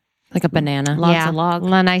better. Like a banana. Logs of log.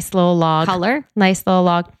 A nice little log. Color? Nice little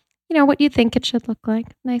log. What you think it should look like.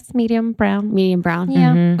 Nice medium brown. Medium brown?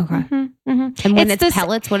 Yeah. Okay. And when it's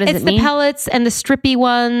pellets, what does it mean? It's the pellets and the strippy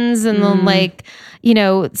ones and the like,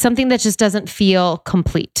 something that just doesn't feel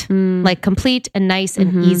complete. Like complete and nice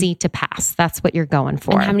and easy to pass. That's what you're going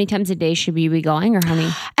for. And how many times a day should we be going or how many?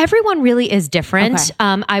 Everyone really is different.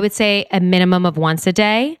 Okay. I would say a minimum of once a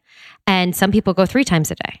day. And some people go 3 times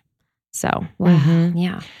a day. So,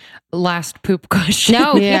 yeah. Last poop question.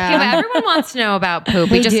 No, everyone wants to know about poop.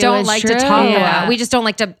 We just don't like to talk about. We just don't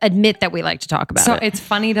like to admit that we like to talk about it. So it's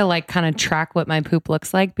funny to like kind of track what my poop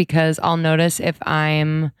looks like because I'll notice if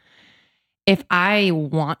I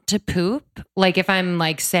want to poop, like if I'm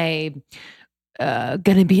like say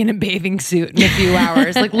gonna be in a bathing suit in a few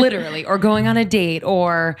hours, like literally, or going on a date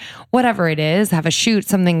or whatever it is, have a shoot,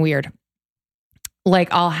 something weird.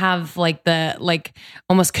 Like I'll have like the like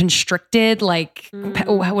almost constricted like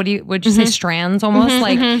would you say strands almost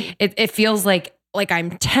like it feels like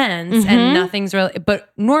I'm tense and nothing's really,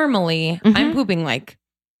 but normally I'm pooping like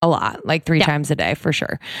a lot, like 3 times a day for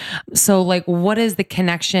sure. So like what is the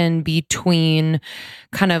connection between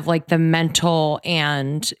kind of like the mental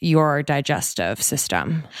and your digestive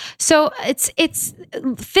system? So it's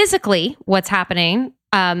physically what's happening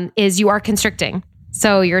is you are constricting.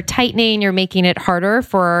 So you're tightening, you're making it harder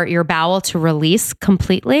for your bowel to release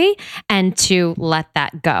completely and to let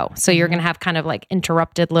that go. So you're going to have kind of like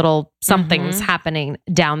interrupted little somethings happening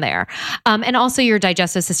down there. And also your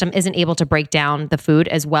digestive system isn't able to break down the food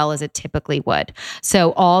as well as it typically would.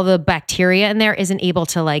 So all the bacteria in there isn't able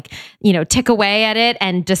to like, tick away at it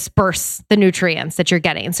and disperse the nutrients that you're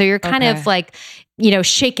getting. So you're kind of like,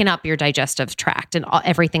 shaking up your digestive tract and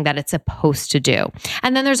everything that it's supposed to do.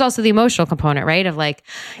 And then there's also the emotional component, right? Of like,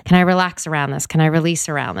 can I relax around this? Can I release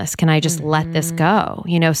around this? Can I just let this go?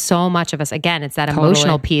 So much of us, again, it's that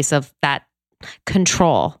emotional piece of that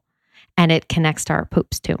control and it connects to our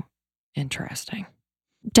poops too. Interesting.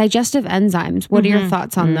 Digestive enzymes. What are your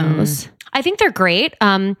thoughts on those? I think they're great.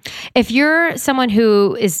 If you're someone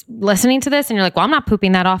who is listening to this and you're like, well, I'm not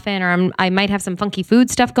pooping that often, or I might have some funky food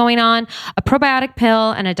stuff going on, a probiotic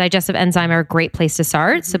pill and a digestive enzyme are a great place to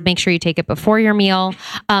start. So make sure you take it before your meal.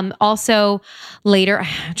 Also later,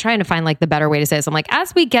 I'm trying to find like the better way to say this. I'm like,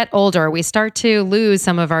 as we get older, we start to lose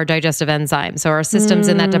some of our digestive enzymes. So our systems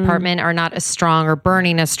in that department are not as strong or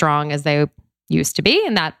burning as strong as they used to be.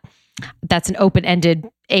 And that that's an open-ended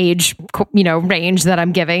age, range that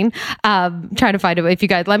I'm giving. Trying to find it. If you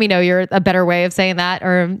guys let me know you're a better way of saying that,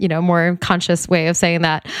 or, more conscious way of saying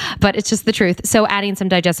that, but it's just the truth. So adding some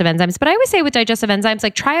digestive enzymes, but I always say with digestive enzymes,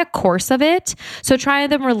 like try a course of it. So try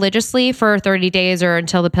them religiously for 30 days or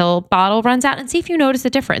until the pill bottle runs out and see if you notice a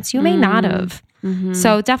difference. You may not have. Mm-hmm.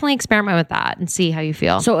 So definitely experiment with that and see how you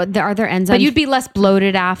feel. So are there enzymes? But you'd be less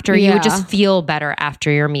bloated after. Yeah. You would just feel better after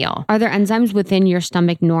your meal. Are there enzymes within your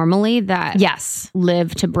stomach normally that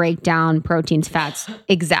live to break down proteins, fats?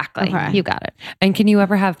 Exactly. Okay. You got it. And can you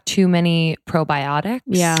ever have too many probiotics?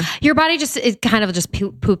 Yeah. Your body it kind of just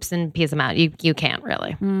poops and pees them out. You can't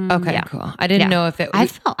really. Okay, cool. I didn't know if it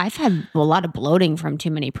I've had a lot of bloating from too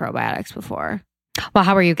many probiotics before. Well,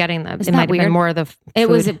 how are you getting them? It might have been more of the food. It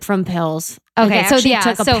was from pills. Okay, so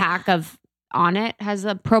took a pack of On It has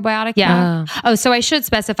a probiotic. Yeah. So I should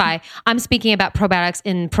specify, I'm speaking about probiotics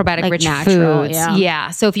in probiotic rich foods. Yeah.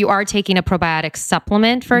 So if you are taking a probiotic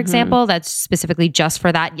supplement, for example, that's specifically just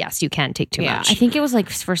for that, yes, you can take too much. I think it was like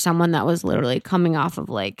for someone that was literally coming off of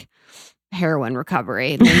like heroin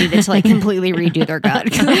recovery. They needed to like completely redo their gut.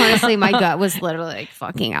 Because honestly, my gut was literally like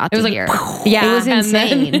fucking out to here. Yeah. It was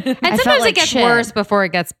insane. And sometimes it gets worse before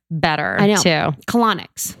it gets better. I know. Too.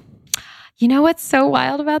 Colonics. You know what's so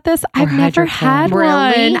wild about this? I've never had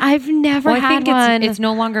one. I've never had one. It's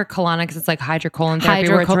no longer colonics. It's like hydrocolon therapy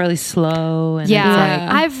where it's really slow. And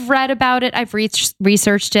I've read about it. I've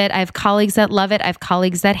researched it. I have colleagues that love it. I have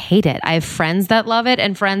colleagues that hate it. I have friends that love it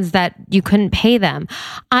and friends that you couldn't pay them.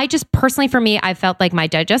 I just personally, for me, I felt like my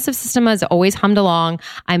digestive system has always hummed along.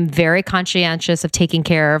 I'm very conscientious of taking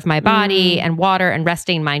care of my body and water and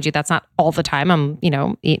resting. Mind you, that's not all the time. I'm,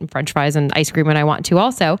 eating French fries and ice cream when I want to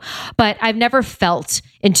also. But I've never felt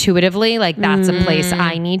intuitively like that's a place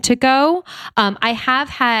I need to go. I have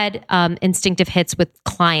had instinctive hits with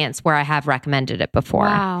clients where I have recommended it before,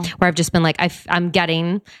 where I've just been like, I'm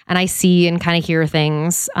getting, and I see and kind of hear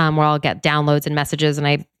things where I'll get downloads and messages and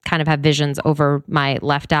I kind of have visions over my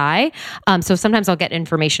left eye. So sometimes I'll get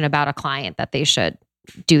information about a client that they should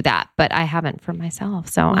do that, but I haven't for myself.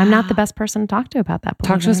 So I'm not the best person to talk to about that.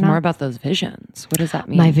 Talk to us more about those visions. What does that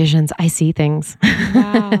mean? My visions. I see things.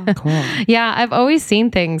 Wow. Cool. Yeah, I've always seen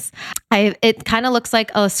things. It kind of looks like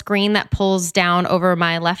a screen that pulls down over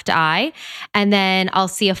my left eye, and then I'll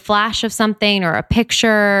see a flash of something or a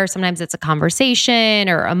picture. Sometimes it's a conversation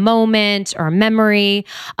or a moment or a memory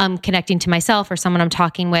connecting to myself or someone I'm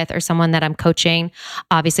talking with or someone that I'm coaching.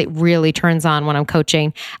 Obviously, it really turns on when I'm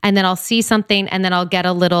coaching. And then I'll see something and then I'll get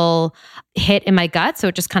a little hit in my gut. So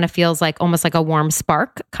it just kind of feels like almost like a warm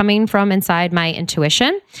spark coming from inside my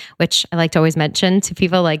intuition, which I like to always mention to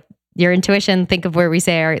people, like your intuition, think of where we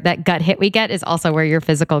say that gut hit we get is also where your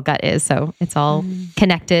physical gut is. So it's all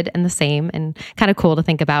connected and the same, and kind of cool to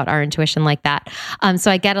think about our intuition like that. So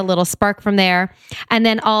I get a little spark from there, and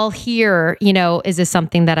then I'll hear, is this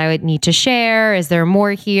something that I would need to share? Is there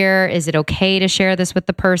more here? Is it okay to share this with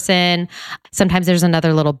the person? Sometimes there's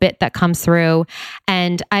another little bit that comes through,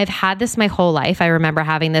 and I've had this my whole life. I remember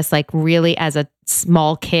having this like really as a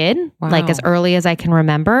small kid, like as early as I can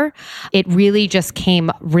remember. It really just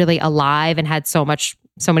came really alive and had so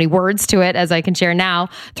many words to it as I can share now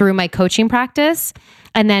through my coaching practice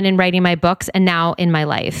and then in writing my books and now in my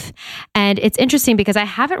life. And it's interesting because I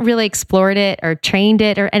haven't really explored it or trained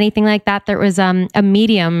it or anything like that. There was a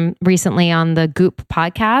medium recently on the Goop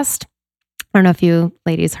podcast. I don't know if you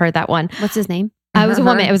ladies heard that one. What's his name? It was a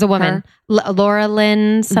woman. It was a woman, Laura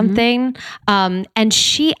Lynn something. And one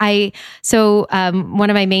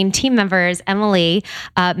of my main team members, Emily,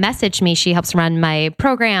 messaged me. She helps run my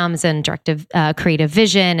programs and directive creative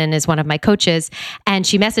vision and is one of my coaches. And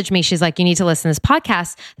she messaged me. She's like, you need to listen to this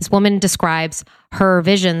podcast. This woman describes her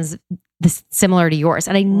visions similar to yours.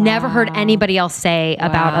 And I never heard anybody else say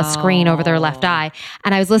about a screen over their left eye.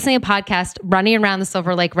 And I was listening to a podcast running around the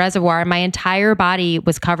Silver Lake Reservoir, and my entire body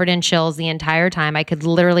was covered in chills the entire time. I could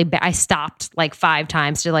literally, I stopped like 5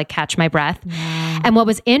 times to like catch my breath. And what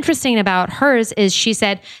was interesting about hers is she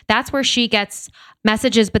said that's where she gets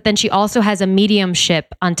messages, but then she also has a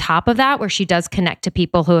mediumship on top of that where she does connect to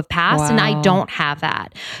people who have passed. And I don't have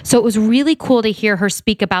that. So it was really cool to hear her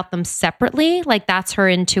speak about them separately. Like that's her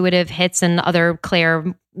intuitive hits and other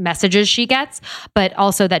clear messages she gets, but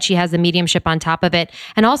also that she has the mediumship on top of it.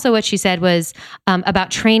 And also what she said was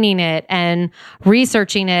about training it and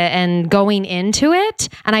researching it and going into it.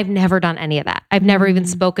 And I've never done any of that. I've never even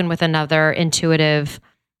spoken with another intuitive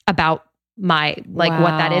about what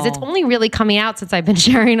that is. It's only really coming out since I've been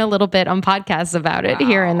sharing a little bit on podcasts about it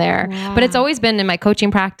here and there, but it's always been in my coaching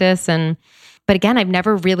practice. But again, I've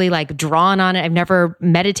never really like drawn on it. I've never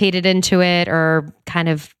meditated into it or kind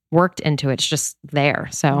of worked into it. It's just there.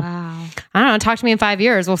 So Wow. I don't know. Talk to me in 5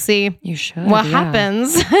 years. We'll see You should. what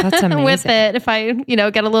happens That's amazing. with it. If I,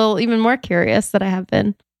 get a little even more curious than I have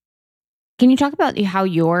been. Can you talk about how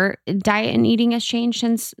your diet and eating has changed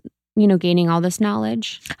since, gaining all this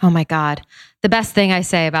knowledge? Oh my God. The best thing I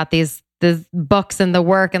say about the books and the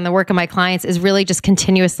work of my clients is really just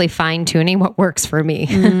continuously fine tuning what works for me.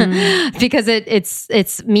 Because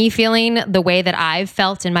it's me feeling the way that I've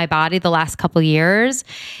felt in my body the last couple of years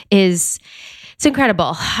it's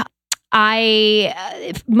incredible. I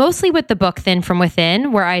mostly with the book Thin from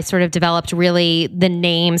Within, where I sort of developed really the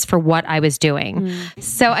names for what I was doing.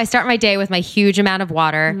 So I start my day with my huge amount of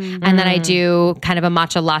water, and then I do kind of a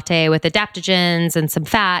matcha latte with adaptogens and some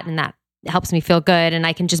fat, and that helps me feel good. And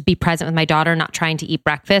I can just be present with my daughter, not trying to eat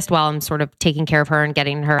breakfast while I'm sort of taking care of her and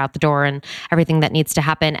getting her out the door and everything that needs to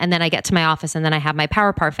happen. And then I get to my office and then I have my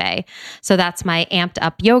power parfait. So that's my amped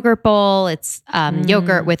up yogurt bowl. It's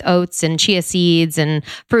yogurt with oats and chia seeds and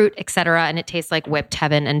fruit, etc. And it tastes like whipped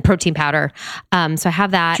heaven and protein powder. So I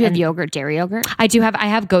have that. Do you have yogurt, dairy yogurt? I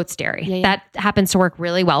have goat's dairy. Yeah. That happens to work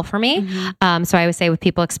really well for me. So I always say with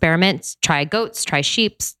people, experiment, try goats, try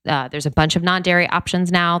sheep's. There's a bunch of non-dairy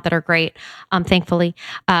options now that are great. Thankfully,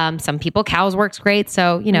 some people, cows works great.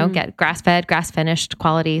 So, get grass-fed, grass-finished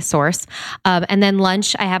quality source. And then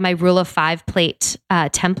lunch, I have my rule of 5 plate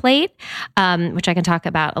template, which I can talk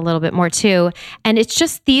about a little bit more too. And it's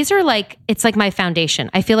just, it's like my foundation.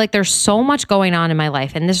 I feel like there's so much going on in my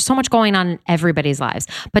life and there's so much going on in everybody's lives.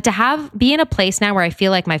 But to be in a place now where I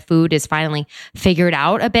feel like my food is finally figured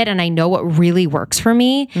out a bit and I know what really works for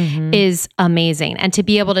me is amazing. And to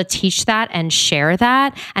be able to teach that and share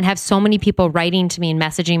that and have so many people writing to me and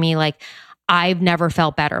messaging me like, I've never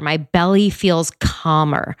felt better. My belly feels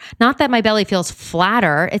calmer. Not that my belly feels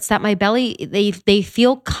flatter. It's that my belly, they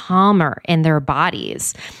feel calmer in their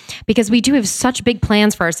bodies because we do have such big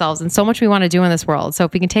plans for ourselves and so much we want to do in this world. So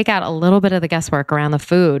if we can take out a little bit of the guesswork around the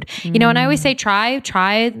food, and I always say,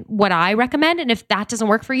 try what I recommend. And if that doesn't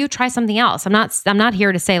work for you, try something else. I'm not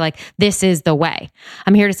here to say like, this is the way.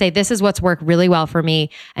 I'm here to say, this is what's worked really well for me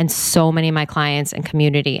and so many of my clients and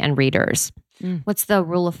community and readers. What's the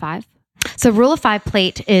rule of 5? So rule of 5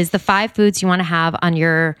 plate is the 5 foods you want to have on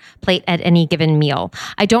your plate at any given meal.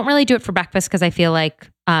 I don't really do it for breakfast because I feel like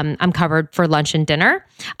I'm covered for lunch and dinner.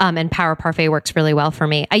 And Power Parfait works really well for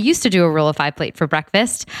me. I used to do a rule of 5 plate for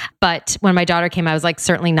breakfast, but when my daughter came, I was like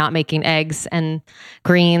certainly not making eggs and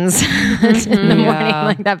greens in the morning.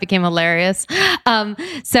 Like that became hilarious.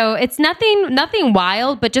 So it's nothing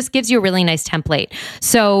wild, but just gives you a really nice template.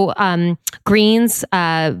 So greens,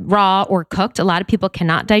 raw or cooked. A lot of people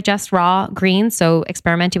cannot digest raw greens. So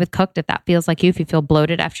experimenting with cooked if that feels like you, if you feel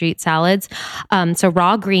bloated after you eat salads. So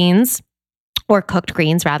raw greens, or cooked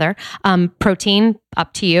greens rather. Protein,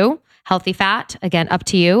 up to you. Healthy fat, again, up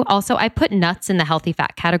to you. Also, I put nuts in the healthy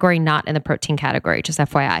fat category, not in the protein category, just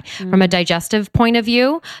FYI. From a digestive point of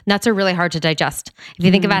view, nuts are really hard to digest. If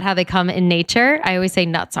you think about how they come in nature, I always say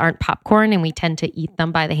nuts aren't popcorn and we tend to eat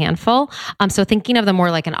them by the handful. So thinking of them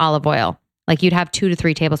more like an olive oil. Like you'd have 2 to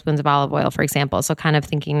 3 tablespoons of olive oil, for example. So kind of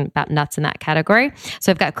thinking about nuts in that category.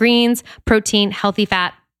 So I've got greens, protein, healthy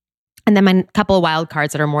fat, and then my couple of wild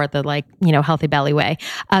cards that are more the healthy belly way.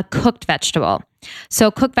 Cooked vegetable. So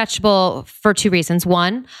cooked vegetable for 2 reasons.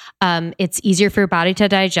 1, it's easier for your body to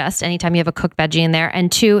digest anytime you have a cooked veggie in there.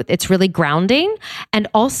 And 2, it's really grounding. And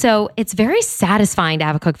also it's very satisfying to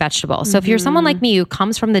have a cooked vegetable. So if you're someone like me who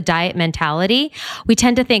comes from the diet mentality, we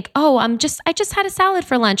tend to think, oh, I just had a salad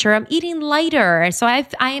for lunch, or I'm eating lighter. So I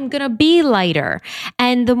am going to be lighter.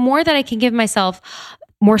 And the more that I can give myself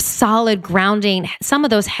more solid grounding, some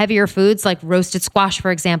of those heavier foods like roasted squash,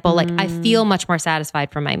 for example, like I feel much more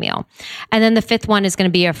satisfied from my meal. And then the 5th one is going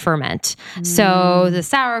to be a ferment. So the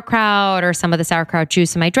sauerkraut or some of the sauerkraut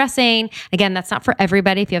juice in my dressing. Again, that's not for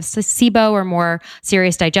everybody. If you have SIBO or more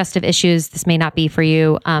serious digestive issues, this may not be for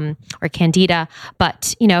you, or candida.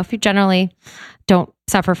 But, if you generally don't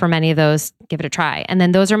suffer from any of those, give it a try. And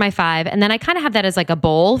then those are my 5. And then I kind of have that as like a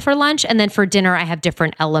bowl for lunch. And then for dinner, I have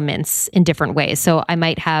different elements in different ways. So I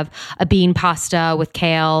might have a bean pasta with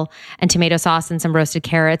kale and tomato sauce and some roasted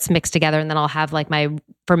carrots mixed together. And then I'll have like my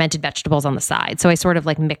fermented vegetables on the side. So I sort of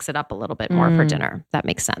like mix it up a little bit more for dinner. If that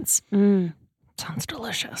makes sense. Sounds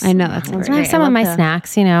delicious. I know. That sounds great. I have some of my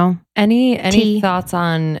snacks, Any thoughts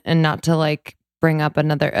on, and not to like bring up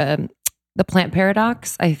another, the plant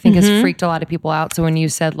paradox, I think has freaked a lot of people out. So when you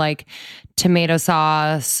said like tomato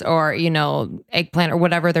sauce or, eggplant or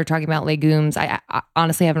whatever they're talking about, legumes, I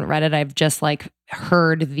honestly haven't read it. I've just like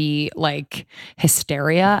heard the like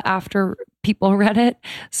hysteria after people read it.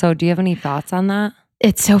 So do you have any thoughts on that?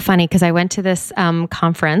 It's so funny because I went to this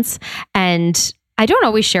conference and I don't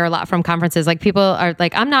always share a lot from conferences. Like people are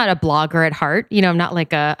like, I'm not a blogger at heart. I'm not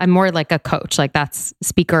like I'm more like a coach, like that's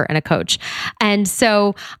speaker and a coach. And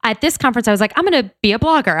so at this conference, I was like, I'm going to be a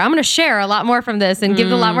blogger. I'm going to share a lot more from this and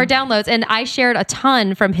give a lot more downloads. And I shared a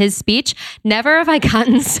ton from his speech. Never have I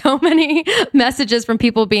gotten so many messages from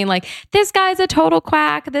people being like, this guy's a total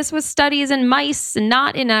quack. This was studies in mice and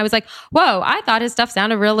not in, and I was like, whoa, I thought his stuff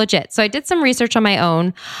sounded real legit. So I did some research on my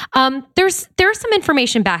own. There's some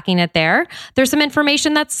information backing it there. There's some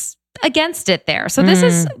information that's against it there. So this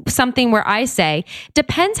is something where I say,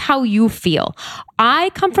 depends how you feel.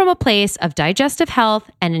 I come from a place of digestive health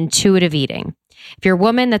and intuitive eating. If you're a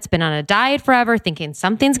woman that's been on a diet forever, thinking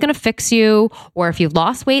something's going to fix you, or if you've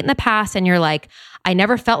lost weight in the past and you're like, I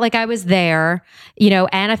never felt like I was there,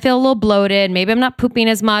 and I feel a little bloated, maybe I'm not pooping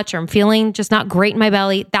as much, or I'm feeling just not great in my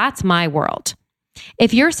belly, that's my world.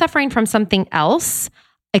 If you're suffering from something else,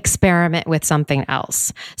 experiment with something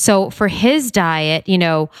else. So for his diet,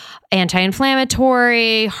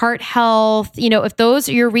 anti-inflammatory, heart health, if those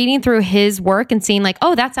you're reading through his work and seeing like,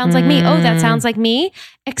 oh, that sounds like me. Oh, that sounds like me.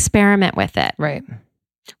 Experiment with it. Right.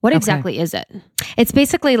 What exactly is it? It's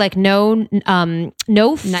basically like no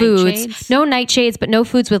foods, no nightshades, but no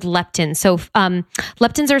foods with leptins. So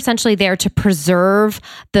leptins are essentially there to preserve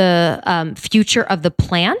the future of the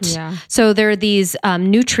plant. Yeah. So there are these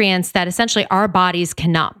nutrients that essentially our bodies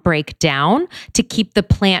cannot break down to keep the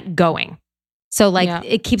plant going. So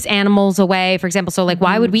it keeps animals away, for example. So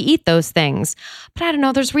why would we eat those things? But I don't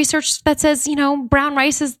know. There's research that says, brown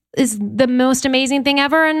rice is the most amazing thing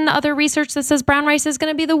ever. And other research that says brown rice is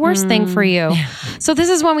going to be the worst thing for you. So this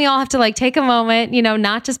is when we all have to take a moment,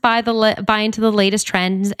 not just buy into the latest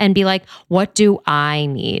trends and be like, what do I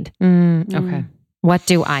need? Okay. What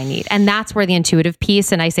do I need? And that's where the intuitive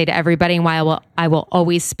piece, and I say to everybody, and why I will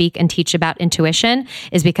always speak and teach about intuition,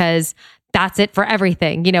 is because that's it for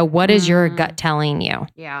everything. What is your gut telling you?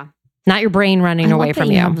 Yeah. Not your brain running away from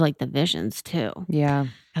you. Have the visions too. Yeah.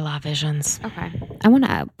 I love visions. Okay. I want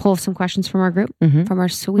to pull some questions from our group, from our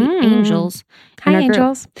sweet angels. Hi,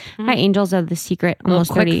 angels. Hi, angels of the Secret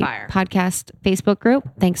Almost 30 podcast Facebook group.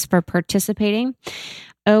 Thanks for participating.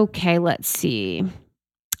 Okay, let's see.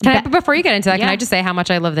 Before you get into that, can I just say how much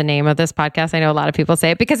I love the name of this podcast? I know a lot of people say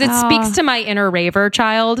it because it speaks to my inner raver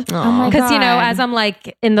child. Because, as I'm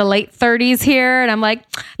in the late 30s here and I'm like,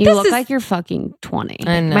 you look like you're fucking 20.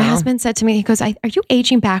 I know. My husband said to me, he goes, are you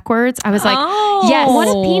aging backwards? I was like, yes. What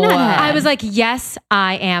a peanut head. I was like, yes,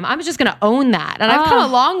 I am. I'm just going to own that. And I've come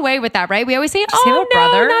a long way with that, right? We always say,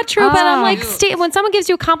 brother. Not true. But I'm like, when someone gives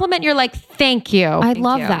you a compliment, you're like, thank you. I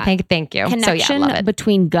love that. Thank you. Connection love it.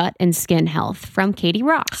 Between gut and skin health from Katie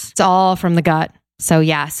Rock. It's all from the gut. So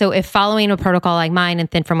if following a protocol like mine and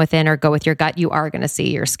Thin from Within or Go with Your Gut, you are going to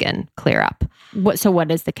see your skin clear up.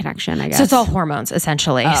 What is the connection, I guess? So it's all hormones,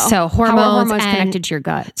 essentially. Oh. So hormones, how are hormones connected to your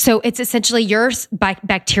gut? So it's essentially your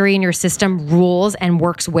bacteria in your system rules and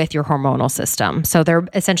works with your hormonal system. So they're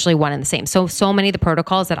essentially one and the same. So many of the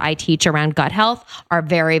protocols that I teach around gut health are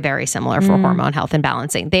very, very similar for hormone health and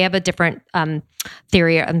balancing. They have a different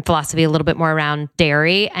theory and philosophy, a little bit more around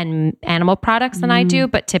dairy and animal products than I do,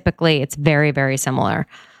 but typically it's very, very similar.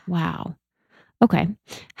 Wow. Okay.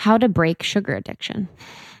 How to break sugar addiction.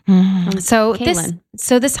 So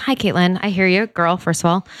hi Caitlin, I hear you, girl. First of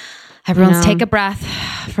all, everyone's take a breath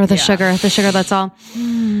for the sugar. The sugar, that's all.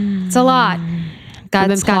 It's a lot. I've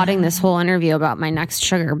been plotting this whole interview about my next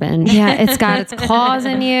sugar binge. Yeah, it's got its claws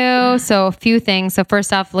in you. So a few things. So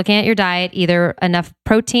first off, looking at your diet, either enough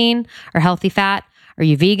protein or healthy fat. Are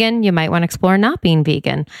you vegan? You might want to explore not being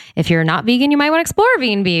vegan. If you're not vegan, you might want to explore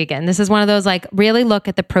being vegan. This is one of those really look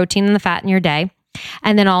at the protein and the fat in your day.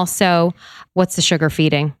 And then also, what's the sugar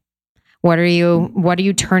feeding? What are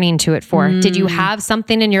you turning to it for? Did you have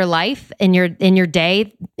something in your life, in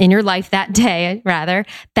your life that day,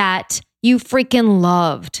 that you freaking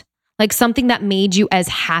loved? Like something that made you as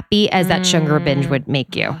happy as that sugar binge would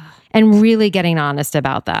make you. And really getting honest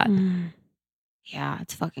about that. Yeah,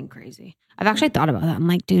 it's fucking crazy. I've actually thought about that. I'm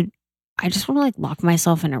like, dude, I just want to lock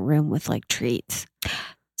myself in a room with treats.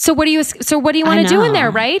 So what do you want to do in there,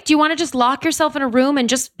 right? Do you want to just lock yourself in a room and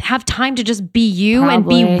just have time to just be you and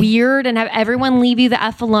be weird and have everyone leave you the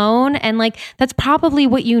F alone? And that's probably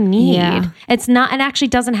what you need. Yeah. It's not, and actually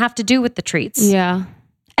doesn't have to do with the treats. Yeah.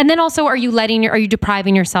 And then also, are you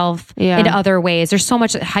depriving yourself in other ways? There's so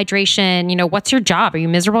much hydration. What's your job? Are you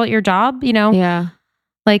miserable at your job? Yeah.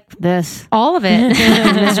 Like this, all of it.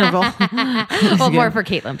 Miserable. Well, more for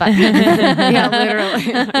Caitlin, but yeah,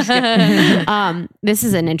 literally. This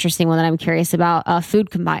is an interesting one that I'm curious about.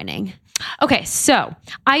 Food combining. Okay, so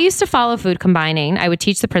I used to follow food combining. I would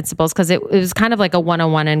teach the principles because it was kind of like a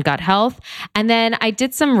 101 in gut health. And then I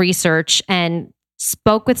did some research and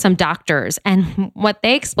spoke with some doctors, and what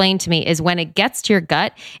they explained to me is when it gets to your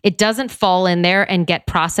gut, it doesn't fall in there and get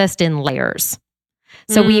processed in layers.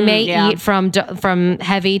 So we may eat from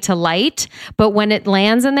heavy to light, but when it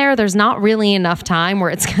lands in there, there's not really enough time where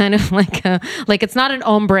it's kind of like it's not an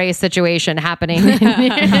ombre situation happening in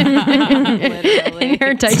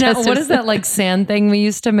your digestive. What is that like sand thing we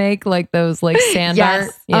used to make? Like those like sand art?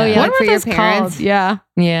 Yeah. Oh yeah, What for were your those parents? called? Yeah.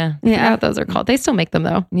 Yeah. I forgot what those are called. They still make them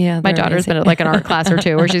though. Yeah. My daughter's been at like an art class or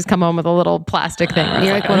two where she's come home with a little plastic thing.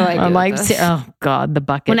 You're like, what do I do I'm with like, this? oh God, the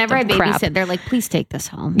bucket. Whenever I of crap. babysit, they're like, please take this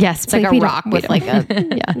home. Yes, It's like a rock with like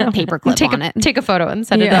a paper clip on it. Take a photo and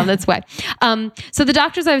send it on its way. So the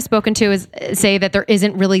doctors I've spoken to say that there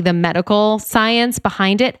isn't really the medical science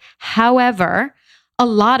behind it. However, a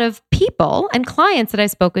lot of people and clients that I've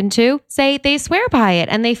spoken to say they swear by it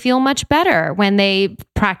and they feel much better when they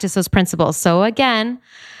practice those principles. So again,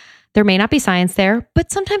 there may not be science there,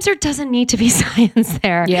 but sometimes there doesn't need to be science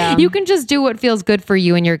there. Yeah. You can just do what feels good for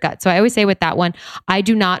you and your gut. So I always say with that one, I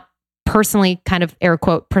do not personally kind of air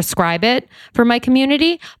quote prescribe it for my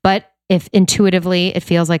community, but if intuitively it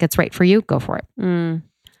feels like it's right for you, go for it.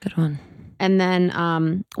 Good one. And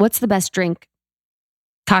then what's the best drink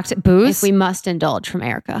Cocktail booze. if we must indulge from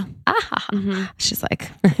Erica? She's like,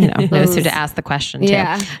 knows who to ask the question to.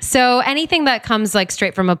 Yeah. So anything that comes like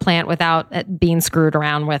straight from a plant without it being screwed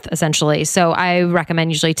around with, essentially. So I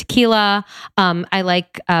recommend usually tequila. I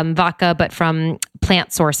like vodka, but from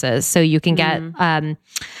plant sources. So you can get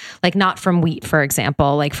like not from wheat, for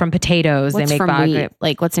example, like from potatoes. What's they make from vodka. wheat?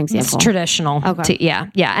 Like what's an example? It's traditional. Okay. Yeah.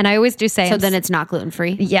 And I always do say, So then it's not gluten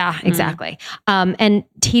free. yeah, exactly. And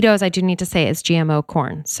Tito's, I do need to say, is GMO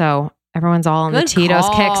corn. So everyone's all on the Good Tito's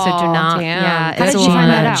kick. So do call. not. Damn. Yeah, How it's did you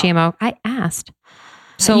find that out? GMO. I asked.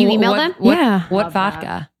 So You emailed them? Yeah. What Love that.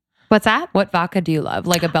 vodka? What's that? What vodka do you love?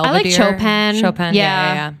 Like a Belvedere? I like Chopin. Chopin.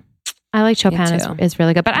 Yeah. I like Chopin. too. Is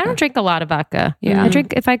really good, but I don't drink a lot of vodka. Yeah. I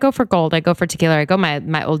drink, if I go for gold, I go for tequila.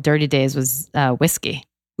 My old dirty days was whiskey.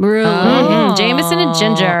 Really? Mhm. Jameson and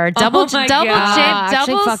ginger. Double my double God. I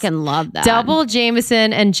actually double fucking love that. double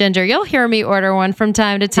Jameson and ginger. You'll hear me order one from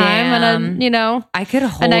time to time Damn. on I could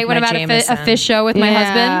hold a night when my I'm at Jameson. a fish show with my Yeah.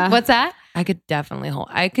 husband. What's that? I could definitely hold.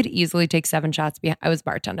 I could easily take 7 shots. I was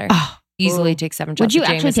bartender. Oh. Easily take 7 shots. Would you of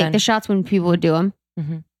actually Jameson. take the shots when people would do them?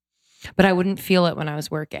 But I wouldn't feel it when I was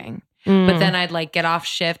working. But then I'd like get off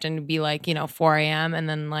shift and be like, 4 a.m. And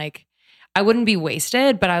then like, I wouldn't be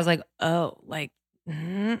wasted, but I was like, oh, like,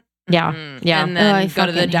 Yeah. And then I go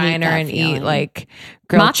to the fucking hate diner that and feeling. eat like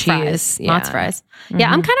grilled Mott's cheese. fries. Mott's fries. Yeah,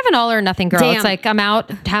 I'm kind of an all or nothing girl. Damn. It's like I'm out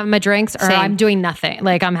having my drinks or Same. I'm doing nothing.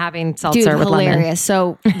 Like I'm having seltzer Dude, with lemon. hilarious.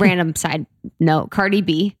 So random side note, Cardi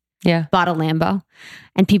B Yeah. bought a Lambo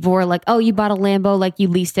and people were like, oh, you bought a Lambo, like you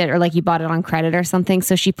leased it or like you bought it on credit or something.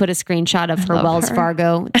 So she put a screenshot of her love Wells her.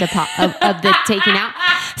 Fargo of the taking out.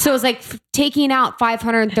 So it was like taking out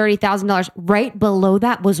 $530,000. Right below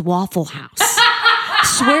that was Waffle House.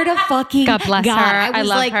 Swear to fucking God bless her. I was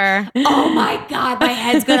love like, her. Oh my God, my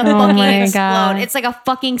head's gonna Oh fucking my explode. God. It's like a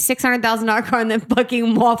fucking $600,000 car in the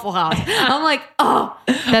fucking Waffle House. I'm like, oh.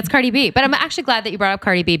 That's Cardi B. But I'm actually glad that you brought up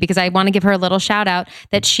Cardi B because I want to give her a little shout out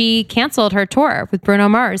that she canceled her tour with Bruno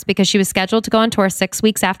Mars because she was scheduled to go on tour 6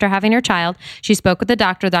 weeks after having her child. She spoke with the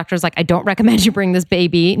doctor. The doctor's like, I don't recommend you bring this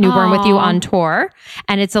baby newborn with you on tour.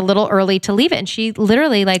 And it's a little early to leave it. And she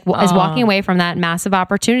literally like is walking away from that massive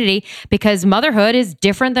opportunity because motherhood is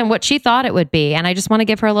different than what she thought it would be. And I just want to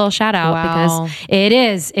give her a little shout out Wow.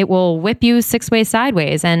 because it will whip you 6 ways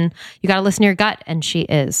sideways and you got to listen to your gut. And she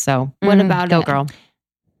is. So What about go it? girl.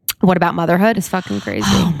 What about motherhood? It's fucking crazy.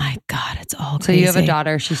 Oh my God, it's all So crazy. you have a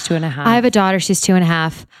daughter. She's 2.5. I have a daughter. She's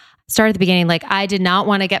 2.5. Started at the beginning, like I did not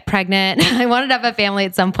want to get pregnant. I wanted to have a family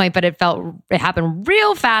at some point, but it happened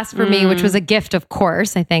real fast for me, which was a gift, of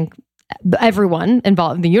course. I think everyone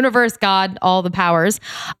involved, the universe, God, all the powers,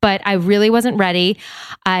 but I really wasn't ready.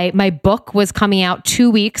 My book was coming out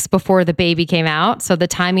 2 weeks before the baby came out. So the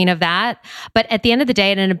timing of that, but at the end of the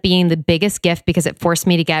day, it ended up being the biggest gift because it forced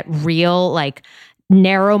me to get real, like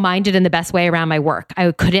narrow-minded in the best way around my work.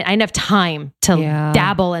 I didn't have time to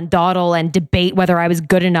dabble and dawdle and debate whether I was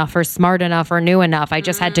good enough or smart enough or new enough. I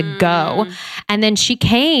just had to go. And then she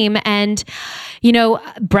came and,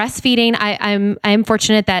 breastfeeding, I'm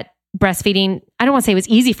fortunate that breastfeeding, I don't want to say it was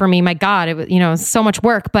easy for me. My God, it was, so much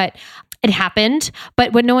work, but it happened.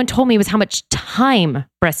 But what no one told me was how much time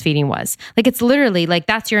breastfeeding was. Like, it's literally like,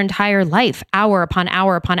 that's your entire life, hour upon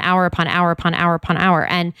hour upon hour upon hour upon hour upon hour.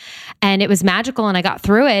 And it was magical, and I got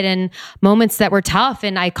through it, and moments that were tough.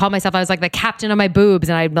 And I called myself, I was like the captain of my boobs.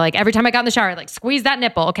 And I'd be like, every time I got in the shower, I'd like, squeeze that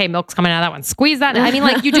nipple. Okay, milk's coming out of that one. Squeeze that. I mean,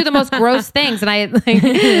 like, you do the most gross things, and I like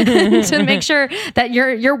to make sure that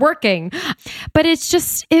you're working. But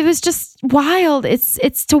it was just wild.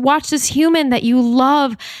 It's to watch this human that you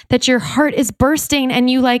love, that your heart is bursting, and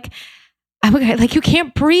you like, like, you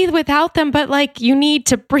can't breathe without them, but like, you need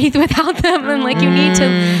to breathe without them. And like, you need to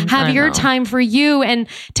have your time for you and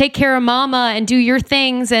take care of mama and do your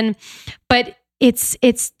things. But it's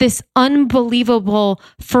this unbelievable,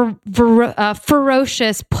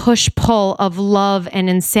 ferocious push-pull of love and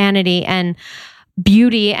insanity and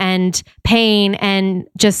beauty and pain and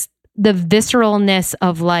just the visceralness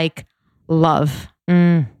of like love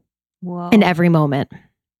in every moment.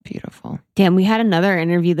 Beautiful. Damn, we had another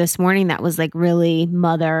interview this morning that was like really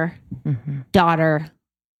mother-daughter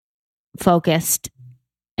focused,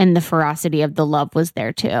 and the ferocity of the love was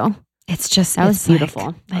there too. That was beautiful.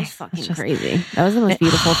 Like, that was fucking crazy. That was the most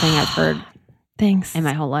beautiful thing I've heard in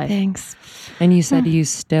my whole life. Thanks. And you said you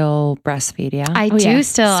still breastfeed, yeah? I do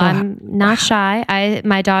still. So, I'm not shy.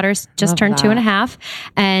 My daughter's just turned 2.5,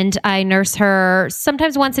 and I nurse her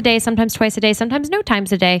sometimes once a day, sometimes twice a day, sometimes no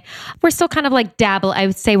times a day. We're still kind of like I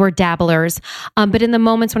would say we're dabblers. But in the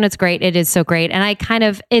moments when it's great, it is so great. And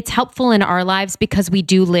it's helpful in our lives because we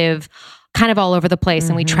do live kind of all over the place,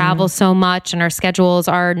 and we travel so much, and our schedules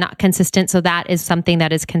are not consistent. So that is something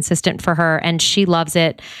that is consistent for her, and she loves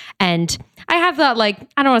it. And I have that, like,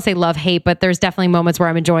 I don't want to say love hate, but there's definitely moments where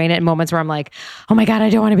I'm enjoying it and moments where I'm like, oh my God, I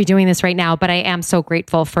don't want to be doing this right now. But I am so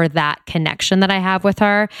grateful for that connection that I have with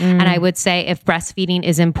her. And I would say if breastfeeding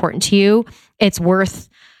is important to you, it's worth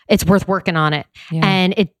working on it. Yeah.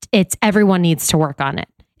 And everyone needs to work on it.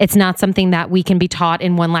 It's not something that we can be taught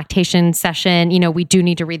in one lactation session. You know, we do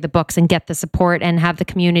need to read the books and get the support and have the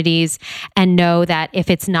communities, and know that if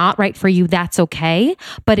it's not right for you, that's okay.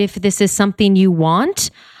 But if this is something you want,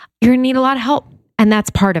 you're gonna need a lot of help, and that's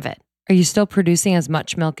part of it. Are you still producing as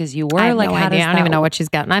much milk as you were? I have no idea. I don't even know what she's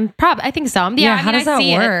gotten. I think so. Yeah, how does that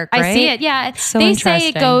work? Right? I see it. Yeah, they say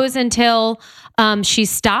it goes until she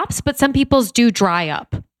stops, but some people's do dry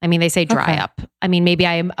up. I mean, they say dry up. I mean, maybe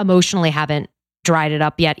I emotionally haven't dried it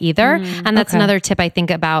up yet either. And that's another tip I think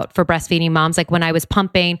about for breastfeeding moms. Like when I was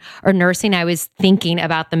pumping or nursing, I was thinking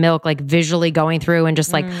about the milk, like visually going through and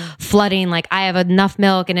just like flooding, like I have enough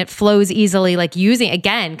milk and it flows easily, like using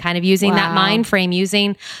that mind frame,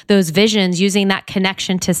 using those visions, using that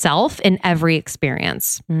connection to self in every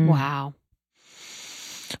experience. Wow.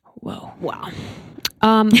 Whoa. Wow.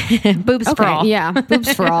 Boobs for all. Yeah.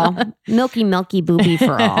 Boobs for all. Milky booby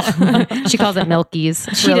for all. She calls it milkies.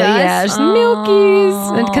 She does? Yeah, she's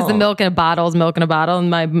milkies. Because the milk in a bottle is milk in a bottle, and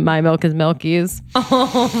my milk is milkies.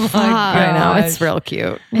 Oh my God. I know. It's real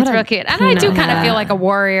cute. It's real cute. And I do kind of feel like a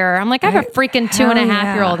warrior. I'm like, I have a freaking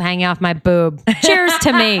 2.5-year-old hanging off my boob. Cheers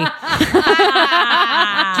to me.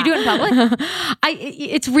 Do you do it in public?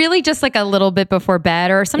 It's really just like a little bit before bed,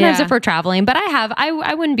 or sometimes if we're traveling, but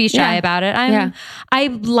I wouldn't be shy about it.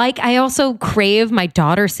 I also crave my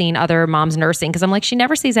daughter seeing other moms nursing, because I'm like, she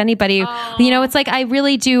never sees anybody. You know, it's like, I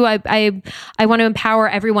really do. I want to empower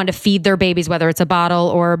everyone to feed their babies, whether it's a bottle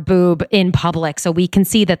or a boob, in public, so we can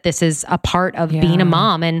see that this is a part of being a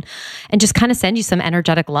mom, and just kind of send you some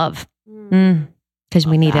energetic love, because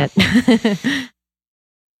we need it.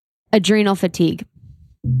 Adrenal fatigue.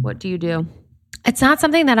 What do you do? It's not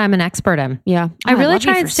something that I'm an expert in. Yeah. I really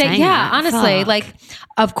try and stay. Yeah, honestly, like,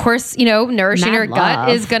 of course, you know, nourishing your gut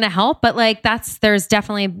is going to help, but like there's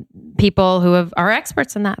definitely people who are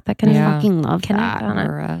experts in that can fucking love connect that. on it.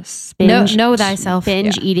 For us. Know thyself.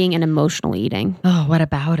 Binge eating and emotional eating. Oh, what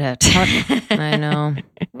about it? I know.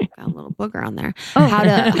 Got a little booger on there. How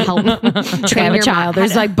to help train your child.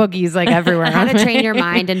 There's like boogies like everywhere. How to train your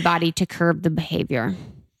mind and body to curb the behavior.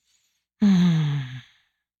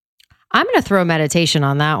 I'm going to throw meditation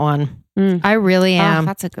on that one. I really am. Oh,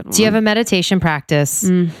 that's a good one. Do you have a meditation practice?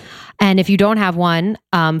 And if you don't have one,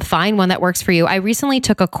 find one that works for you. I recently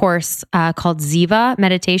took a course called Ziva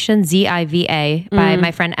Meditation, Z-I-V-A, by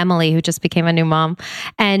my friend Emily, who just became a new mom.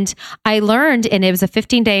 And I learned, and it was a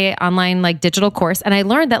 15-day online like digital course. And I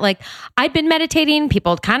learned that like I'd been meditating.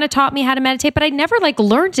 People kind of taught me how to meditate, but I never like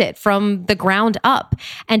learned it from the ground up.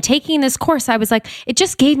 And taking this course, I was like, it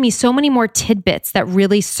just gave me so many more tidbits that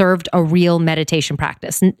really served a real meditation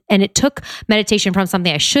practice. And it took meditation from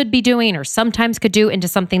something I should be doing or sometimes could do into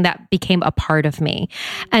something that became a part of me.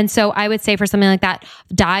 And so I would say for something like that,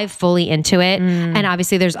 dive fully into it. And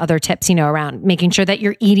obviously there's other tips, around making sure that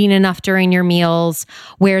you're eating enough during your meals.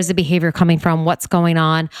 Where's the behavior coming from? What's going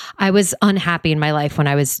on? I was unhappy in my life when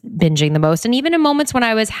I was binging the most. And even in moments when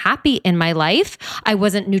I was happy in my life, I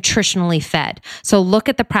wasn't nutritionally fed. So look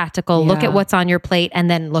at the practical, look at what's on your plate, and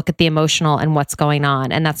then look at the emotional and what's going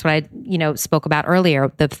on. And that's what I, spoke about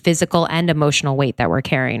earlier, the physical and emotional weight that we're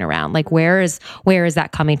carrying around. Like where is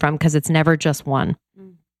that coming from? Because it's never just one.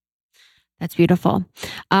 That's beautiful.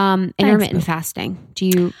 Intermittent fasting.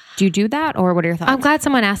 Do you do that, or what are your thoughts? I'm glad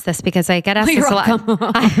someone asked this because I get asked this a lot.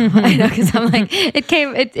 I know, because I'm like,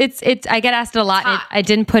 I get asked it a lot. I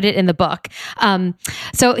didn't put it in the book.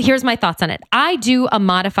 So here's my thoughts on it. I do a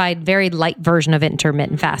modified, very light version of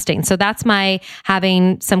intermittent fasting. So that's my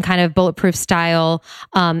having some kind of bulletproof style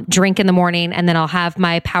drink in the morning, and then I'll have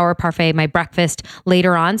my power parfait, my breakfast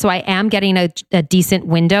later on. So I am getting a decent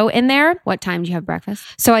window in there. What time do you have breakfast?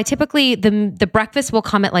 So I typically, the breakfast will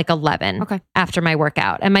come at like 11 after my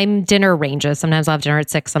workout. And my dinner ranges. Sometimes I'll have dinner at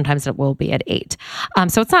 6. Sometimes it will be at 8.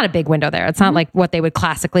 So it's not a big window there. It's not like what they would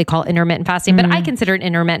classically call intermittent fasting, but I consider it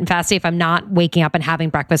intermittent fasting if I'm not waking up and having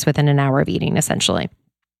breakfast within an hour of eating, essentially.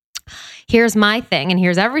 Here's my thing, and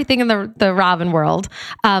here's everything in the Robyn world.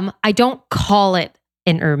 I don't call it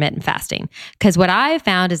intermittent fasting, because what I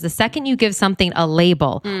found is the second you give something a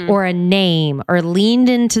label or a name or lean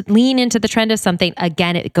into the trend of something,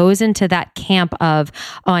 again, it goes into that camp of,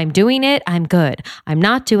 oh, I'm doing it, I'm good. I'm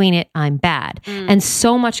not doing it, I'm bad. And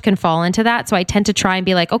so much can fall into that. So I tend to try and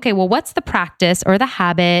be like, okay, well, what's the practice or the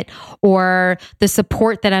habit or the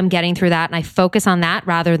support that I'm getting through that? And I focus on that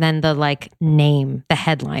rather than the name, the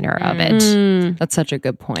headliner of it. That's such a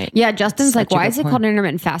good point. Yeah, Justin's like, why is it called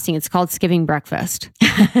intermittent fasting? It's called skipping breakfast.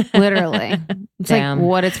 Literally. It's like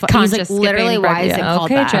what it's Conscious he's like, literally, why is it called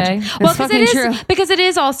that? Jay. Well, because it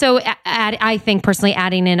is also, I think personally,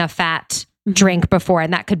 adding in a fat drink before,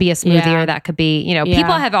 and that could be a smoothie or that could be,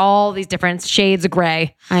 people have all these different shades of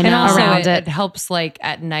gray. I know. And also it helps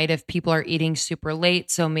at night if people are eating super late.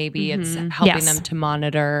 So maybe it's helping them to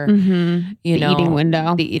monitor, the eating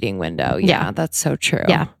window. Yeah, that's so true.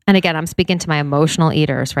 Yeah. And again, I'm speaking to my emotional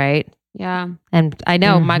eaters, right? Yeah. And I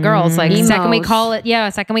know my girls, second we call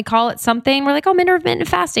it something, we're like, oh, intermittent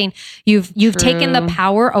fasting. You've taken the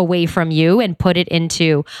power away from you and put it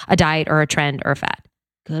into a diet or a trend or a fad.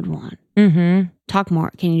 Good one. Talk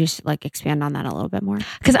more. Can you just expand on that a little bit more?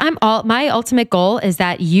 Because my ultimate goal is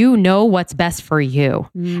that what's best for you.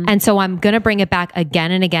 And so I'm going to bring it back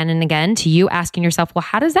again and again and again to you asking yourself, well,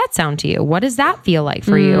 how does that sound to you? What does that feel like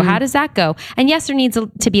for you? How does that go? And yes, there needs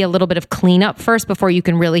to be a little bit of cleanup first before you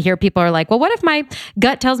can really hear people are like, well, what if my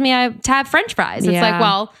gut tells me I have to have French fries? It's like,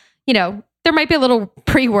 well, there might be a little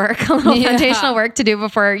pre-work, a little foundational work to do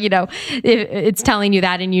before, it's telling you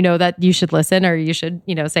that, and that you should listen, or you should,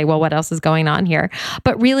 say, well, what else is going on here?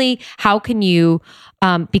 But really, how can you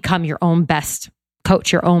become your own best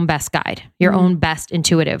coach, your own best guide, your own best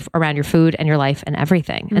intuitive around your food and your life and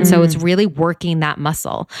everything? And so it's really working that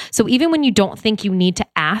muscle. So even when you don't think you need to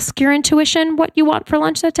ask your intuition what you want for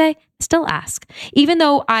lunch that day, still ask. Even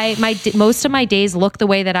though most of my days look the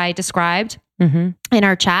way that I described in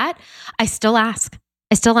our chat, I still ask.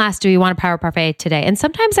 Do you want a power parfait today? And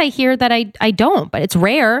sometimes I hear that I don't, but it's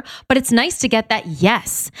rare, but it's nice to get that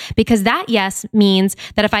yes, because that yes means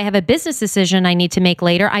that if I have a business decision I need to make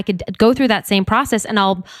later, I could go through that same process, and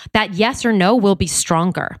that yes or no will be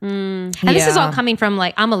stronger. And this is all coming from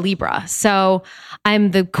I'm a Libra. So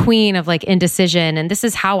I'm the queen of indecision. And this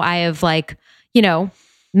is how I have half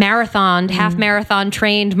marathon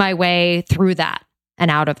trained my way through that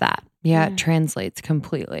and out of that. Yeah, it translates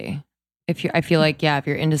completely. I feel like if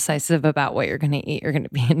you're indecisive about what you're going to eat, you're going to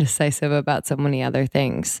be indecisive about so many other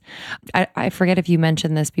things. I forget if you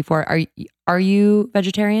mentioned this before. Are you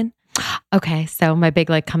vegetarian? Okay, so my big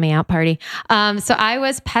coming out party. So I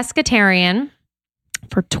was pescatarian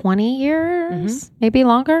for 20 years, maybe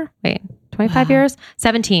longer. Wait, 25 years?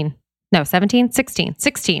 16.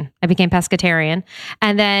 I became pescatarian.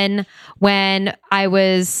 And then when I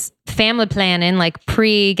was family planning,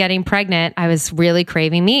 pre getting pregnant, I was really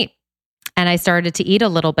craving meat. And I started to eat a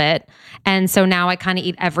little bit. And so now I kind of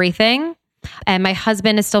eat everything. And my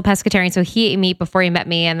husband is still pescatarian. So he ate meat before he met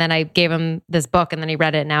me. And then I gave him this book, and then he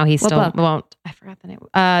read it. Now he still won't. I forgot the name.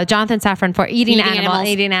 Jonathan Safran for Eating Animals.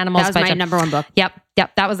 That was my number one book. Yep.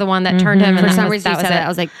 That was the one that turned him. For some reason, I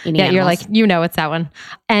was like, Eating Animals. You're like, it's that one.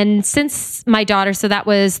 And since my daughter, so that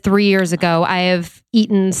was 3 years ago, I have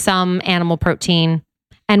eaten some animal protein.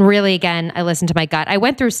 And really, again, I listened to my gut. I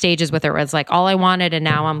went through stages with it where it's all I wanted. And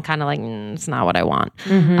now I'm kind of it's not what I want.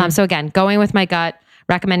 So again, going with my gut,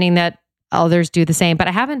 recommending that others do the same. But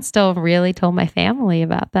I haven't still really told my family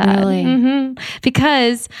about that. Really? Mm-hmm.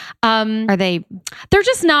 Because they're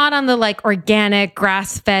just not on the like organic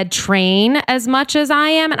grass-fed train as much as I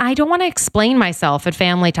am. And I don't want to explain myself at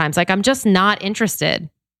family times. Like I'm just not interested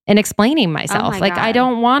in explaining myself. God. I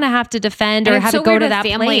don't want to have to defend or have to go to that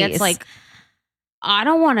family. place. It's like, I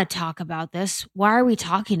don't want to talk about this. Why are we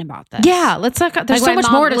talking about this? Yeah, let's talk. There's like so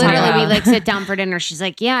much more to talk about. We like sit down for dinner. She's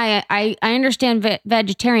like, yeah, I understand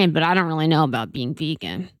vegetarian, but I don't really know about being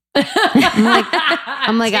vegan.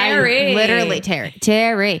 I'm like, Terry. I literally,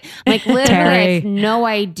 Terry. Like literally, I have no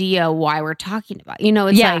idea why we're talking about it. You know,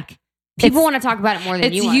 it's like people want to talk about it more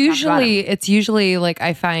than you want to talk about it. It's usually like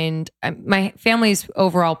I find my family's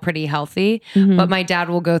overall pretty healthy, but my dad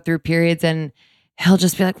will go through periods and he'll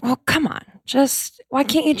just be like, well, come on. Why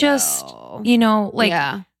can't you just,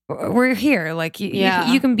 we're here. Like,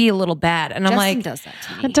 you can be a little bad. And Justin I'm like, does that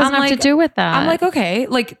to me. It doesn't have to do with that. I'm like, okay,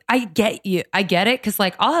 like, I get you. I get it. Cause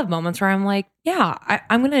like, I'll have moments where I'm like, yeah,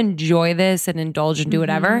 I'm going to enjoy this and indulge and do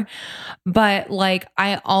whatever. But like,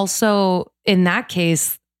 I also, in that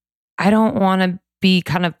case, I don't want to be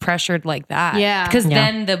kind of pressured like that. Yeah. Because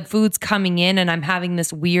then the food's coming in and I'm having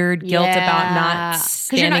this weird guilt about not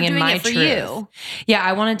standing in my truth. You. Yeah,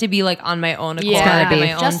 I want it to be like on my own accord. Yeah.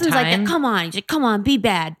 My own Justin's time. like, come on. He's like, come on, be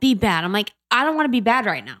bad. I'm like, I don't want to be bad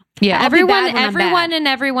right now. Yeah. Everyone in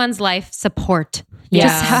everyone's life support. Yeah.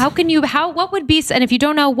 Just what would be, and if you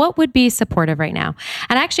don't know, what would be supportive right now?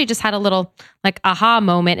 And I actually just had a little like aha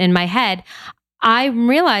moment in my head. I'm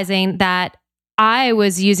realizing that I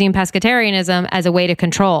was using pescatarianism as a way to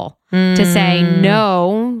control, to say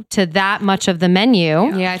no to that much of the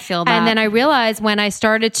menu. Yeah, I feel that. And then I realized when I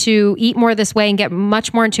started to eat more this way and get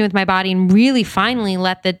much more in tune with my body and really finally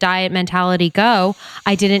let the diet mentality go,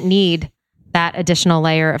 I didn't need that additional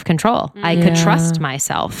layer of control. I could trust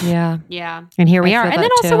myself. Yeah. Yeah. And here we are. And then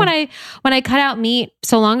also too. when I cut out meat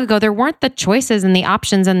so long ago, there weren't the choices and the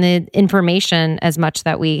options and the information as much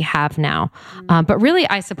that we have now. But really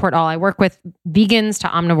I support all. I work with vegans to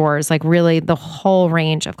omnivores, like really the whole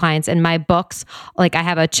range of clients. In my books, like I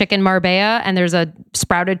have a chicken marbella and there's a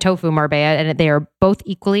sprouted tofu marbella, and they are both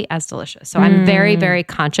equally as delicious. So I'm very, very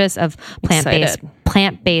conscious of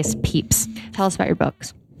plant-based peeps. Tell us about your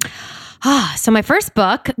books. So my first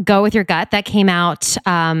book, Go With Your Gut, that came out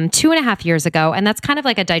 2.5 years ago. And that's kind of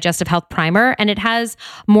like a digestive health primer. And it has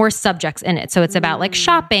more subjects in it. So it's about like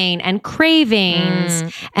shopping and cravings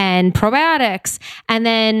and probiotics. And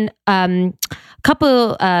then after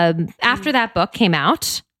that book came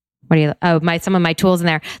out, some of my tools in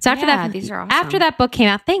there. So after these are awesome. After that book came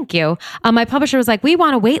out, thank you. My publisher was like, we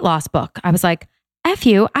want a weight loss book. I was like, F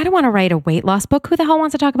you, I don't want to write a weight loss book. Who the hell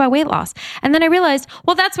wants to talk about weight loss? And then I realized,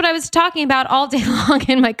 well, that's what I was talking about all day long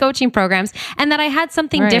in my coaching programs. And that I had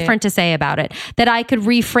something different to say about it, that I could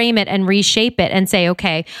reframe it and reshape it and say,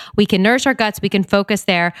 okay, we can nourish our guts. We can focus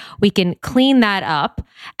there. We can clean that up.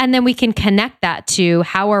 And then we can connect that to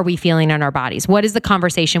how are we feeling in our bodies? What is the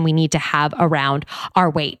conversation we need to have around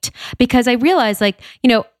our weight? Because I realized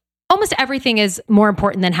almost everything is more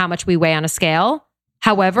important than how much we weigh on a scale.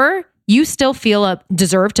 However, you still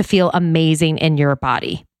deserve to feel amazing in your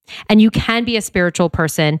body. And you can be a spiritual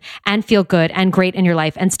person and feel good and great in your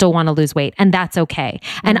life and still want to lose weight. And that's okay.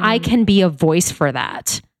 And I can be a voice for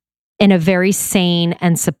that in a very sane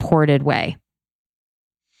and supported way.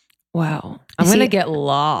 Wow. I'm going to get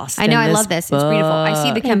lost. I know. I love this. It's beautiful. I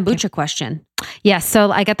see the kombucha question. Yes.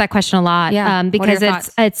 So I get that question a lot because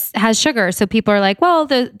it has sugar. So people are like, well,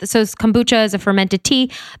 so kombucha is a fermented tea.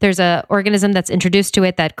 There's an organism that's introduced to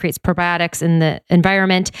it that creates probiotics in the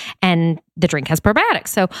environment, and the drink has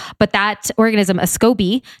probiotics. But that organism, a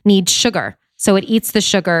SCOBY, needs sugar. So it eats the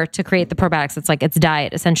sugar to create the probiotics. It's like its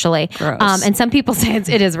diet, essentially. And some people say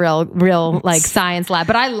it is real like science lab.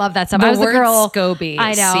 But I love that stuff. I was the girl. SCOBY.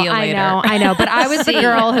 I know. See you later. I know. But I was the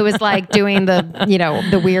girl who was like doing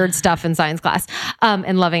the weird stuff in science class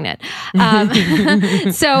and loving it.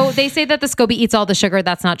 So they say that the SCOBY eats all the sugar.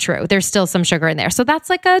 That's not true. There's still some sugar in there. So that's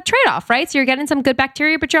like a trade-off, right? So you're getting some good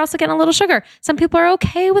bacteria, but you're also getting a little sugar. Some people are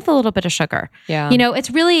okay with a little bit of sugar. Yeah.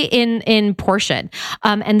 It's really in portion.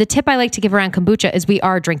 And the tip I like to give around kombucha is we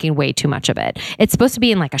are drinking way too much of it. It's supposed to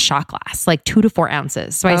be in like a shot glass, like 2 to 4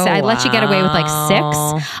 ounces. So I'd let you get away with like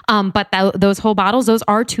 6. But those whole bottles, those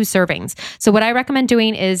are 2 servings. So what I recommend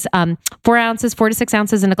doing is 4 to 6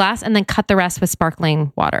 ounces in a glass, and then cut the rest with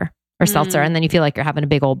sparkling water or seltzer. And then you feel like you're having a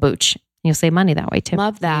big old booch. You'll save money that way too.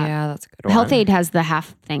 Love that. Yeah, that's a good one. Health Aid has the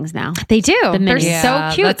half things now. They do. They're so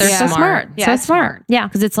cute. They're so smart. Yeah, so smart. Yeah.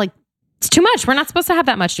 Because it's like, it's too much. We're not supposed to have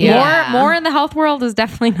that much. Yeah. More in the health world is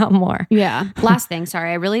definitely not more. Yeah. Last thing.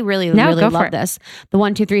 Sorry. I really love this. The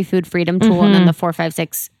 1, 2, 3 food freedom tool, and then the 4, 5,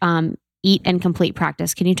 6 eat and complete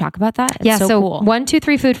practice. Can you talk about that? It's Yeah. So cool. 1, 2,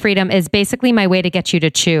 3 food freedom is basically my way to get you to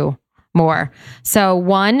chew more. So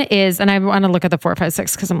 1 is, and I want to look at the 4, 5,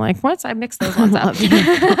 6 because I'm like, what? I mixed those ones up.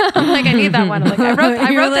 I'm like, I need that one. I'm like,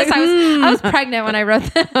 I wrote this. I was pregnant when I wrote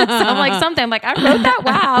this. So I'm like, I'm like, I wrote that.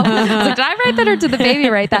 Wow. I was like, did I write that or did the baby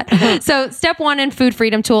write that? So step 1 in food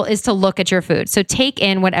freedom tool is to look at your food. So take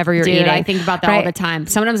in whatever you're eating. I think about that all the time.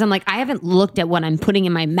 Sometimes I'm like, I haven't looked at what I'm putting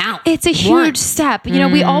in my mouth. It's a huge step. You know,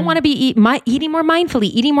 we all want to be eating more mindfully,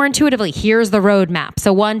 eating more intuitively. Here's the roadmap.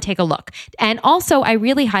 So 1, take a look. And also I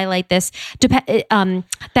really highlight this,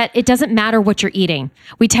 that it doesn't matter what you're eating.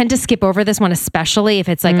 We tend to skip over this one, especially if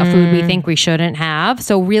it's like a food we think we shouldn't have.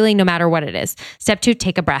 So really, no matter what it is. Step 2,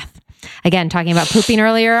 take a breath. Again, talking about pooping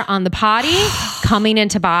earlier on the potty, coming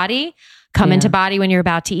into body. Come into body when you're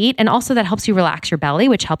about to eat. And also that helps you relax your belly,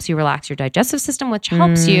 which helps you relax your digestive system, which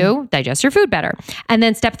helps you digest your food better. And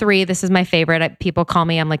then step 3, this is my favorite. People call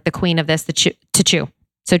me, I'm like the queen of this, to chew.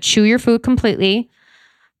 So chew your food completely.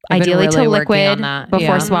 Ideally to liquid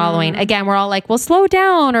before swallowing. Again, we're all like, well, slow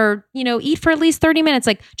down or, eat for at least 30 minutes.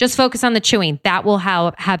 Like just focus on the chewing. That will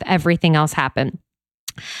have everything else happen.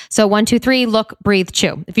 So 1, 2, 3, look, breathe,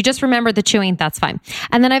 chew. If you just remember the chewing, that's fine.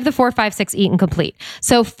 And then I have the 4, 5, 6, eat and complete.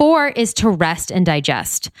 So 4 is to rest and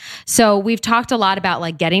digest. So we've talked a lot about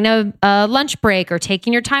like getting a lunch break or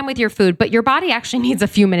taking your time with your food, but your body actually needs a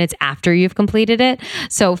few minutes after you've completed it.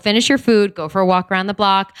 So finish your food, go for a walk around the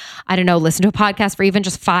block. I don't know, listen to a podcast for even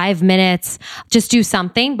just 5 minutes. Just do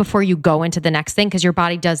something before you go into the next thing because your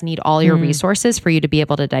body does need all your resources for you to be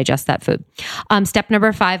able to digest that food. Step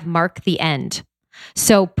number 5, mark the end.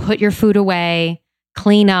 So put your food away,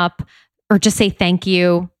 clean up, or just say thank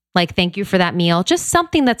you. Like, thank you for that meal. Just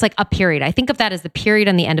something that's like a period. I think of that as the period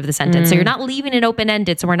on the end of the sentence. So you're not leaving it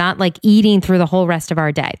open-ended. So we're not like eating through the whole rest of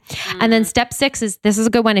our day. And then step 6 is, this is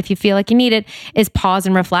a good one if you feel like you need it, is pause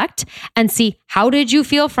and reflect and see, how did you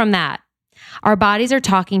feel from that? Our bodies are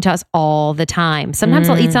talking to us all the time. Sometimes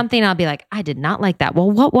I'll eat something and I'll be like, I did not like that.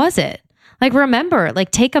 Well, what was it? Like, remember, like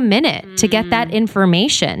take a minute to get that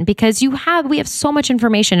information because we have so much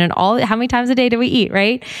information and how many times a day do we eat,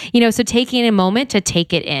 right? So taking a moment to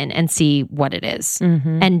take it in and see what it is.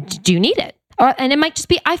 And do you need it? And it might just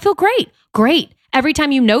be, I feel great. Great. Every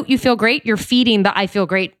time you note you feel great, you're feeding the I feel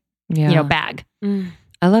great, bag.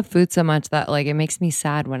 I love food so much that like, it makes me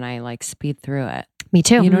sad when I like speed through it. Me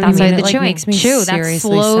too. You know That's what I mean? why the chewing makes me that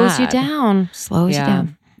slows you down. Slows you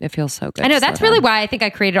down. It feels so good. I know that's really why I think I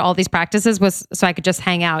created all these practices was so I could just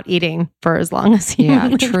hang out eating for as long as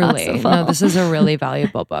humanly truly. possible. No, this is a really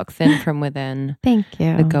valuable book. Thin from Within. Thank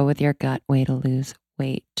you. The Go With Your Gut Way to Lose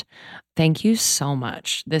Weight. Thank you so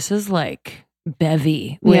much. This is like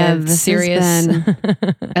bevy with serious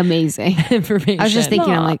amazing information. I was just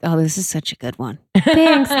thinking, I'm like, oh, this is such a good one.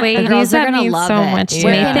 Thanks, ladies. Girls are That gonna means love so it. much to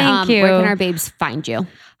Where me. can, Thank you. Where can our babes find you?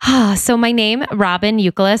 So my name, Robyn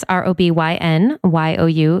Youkilis, ROBYN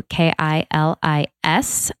YOUKILIS.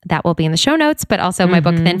 That will be in the show notes, but also my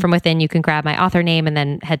book, Thin from Within. You can grab my author name and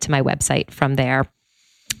then head to my website from there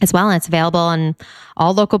as well. And it's available in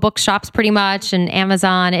all local bookshops pretty much and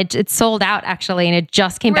Amazon. It's sold out actually, and it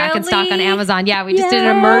just came back in stock on Amazon. Yeah, we just did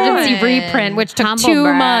an emergency reprint, which took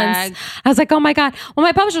 2 months. I was like, oh my God. Well,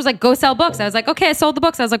 my publisher was like, go sell books. I was like, okay, I sold the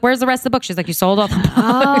books. I was like, where's the rest of the book? She's like, you sold all the books. So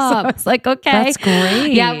I was like, okay. That's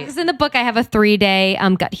great. Yeah, because in the book, I have a 3-day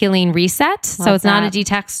gut healing reset. So it's not a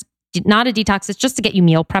detox. It's just to get you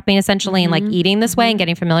meal prepping essentially and like eating this way and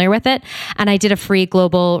getting familiar with it. And I did a free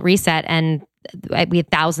global reset and we had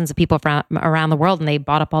thousands of people from around the world and they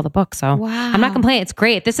bought up all the books. So I'm not complaining. It's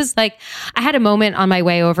great. This is like, I had a moment on my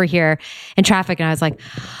way over here in traffic and I was like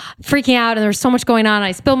freaking out and there was so much going on.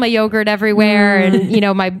 I spilled my yogurt everywhere and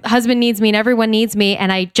my husband needs me and everyone needs me.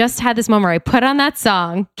 And I just had this moment where I put on that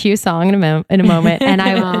song, cue song in a moment. And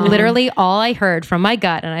I literally, all I heard from my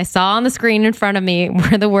gut and I saw on the screen in front of me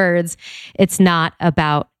were the words, it's not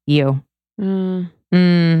about you.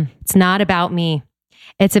 It's not about me.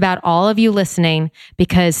 It's about all of you listening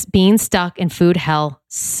because being stuck in food hell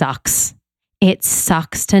sucks. It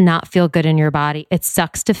sucks to not feel good in your body. It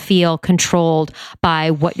sucks to feel controlled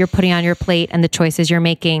by what you're putting on your plate and the choices you're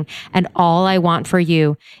making. And all I want for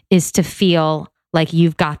you is to feel like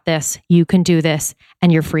you've got this, you can do this,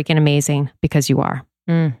 and you're freaking amazing because you are.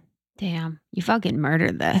 Damn, you fucking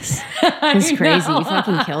murdered this. It's crazy. You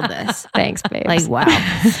fucking killed this. Thanks, babe. Like, wow.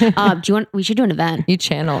 We should do an event. You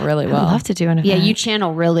channel really well. I'd love to do an event. Yeah, you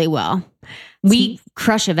channel really well. We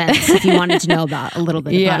crush events if you wanted to know about a little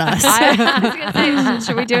bit about us. I was gonna say,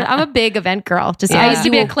 should we do it? I'm a big event girl. I used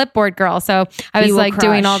to be a clipboard girl. So I was like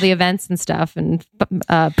doing all the events and stuff and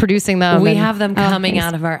producing them. We have them coming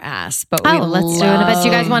out of our ass, but let's do an event. Do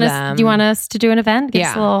you guys want us? Do you want us to do an event? Give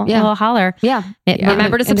us a little holler. Yeah.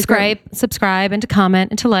 Remember to subscribe, and to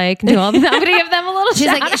comment and to like and do all. I'm going to give them a little. She's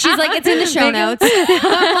like, it's in the show notes.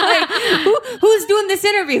 I'm like, who's doing this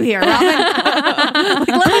interview here, Robyn? Like,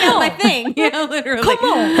 let me know my thing. Yeah, literally. Come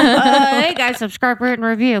on. Hey guys, subscribe, rate, and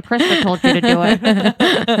review. Krista told you to do it.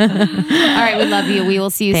 All right, we love you. We will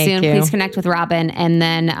see you soon. Please connect with Robyn, and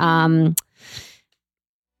then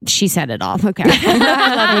she said it all. Okay. I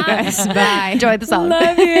love you guys. Bye. Enjoy the song.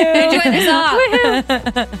 Love you. Enjoy the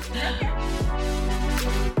song.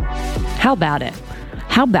 How about it?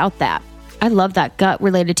 How about that? I love that. Gut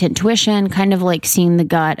related to intuition, kind of like seeing the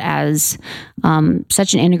gut as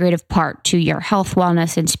such an integrative part to your health,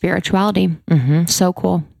 wellness, and spirituality. Mm-hmm. So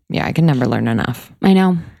cool. Yeah, I can never learn enough. I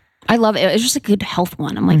know. I love it. It's just a good health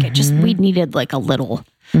one. I'm like, we needed like a little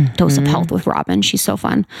dose of health with Robyn. She's so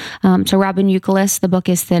fun. So Robyn Youkilis, the book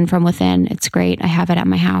is Thin from Within. It's great. I have it at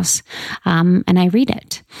my house and I read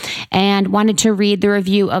it. And wanted to read the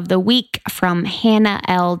review of the week from Hannah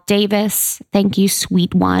L. Davis. Thank you,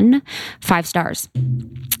 sweet one. 5 stars.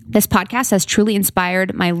 This podcast has truly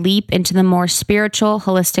inspired my leap into the more spiritual,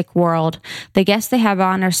 holistic world. The guests they have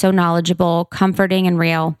on are so knowledgeable, comforting, and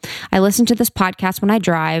real. I listen to this podcast when I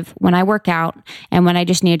drive, when I work out, and when I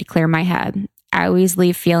just need to clear my head. I always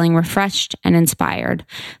leave feeling refreshed and inspired.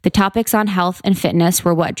 The topics on health and fitness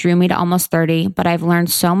were what drew me to Almost 30, but I've learned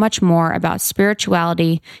so much more about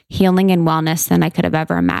spirituality, healing, and wellness than I could have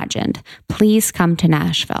ever imagined. Please come to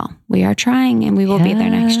Nashville. We are trying, and we will be there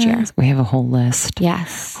next year. We have a whole list.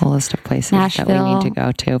 Yes. Whole list of places Nashville, that we need to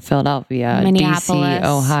go to. Philadelphia, Minneapolis, DC,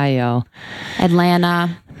 Ohio.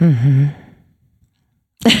 Atlanta. Mm-hmm.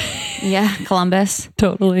 Yeah, Columbus.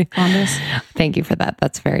 Totally. Columbus. Thank you for that.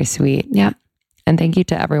 That's very sweet. Yep. And thank you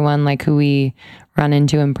to everyone like who we run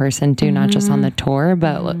into in person too, not just on the tour,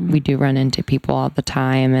 but we do run into people all the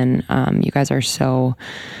time. And you guys are so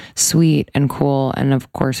sweet and cool. And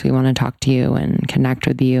of course, we want to talk to you and connect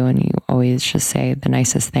with you. And you always just say the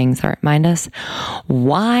nicest things that remind us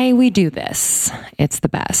why we do this. It's the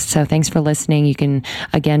best. So thanks for listening. You can,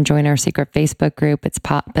 again, join our secret Facebook group. It's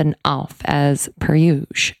popping off as per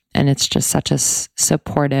usual. And it's just such a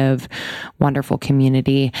supportive, wonderful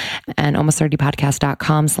community. And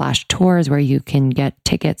almost30podcast.com/tours where you can get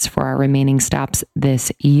tickets for our remaining stops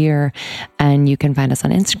this year. And you can find us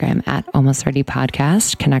on Instagram at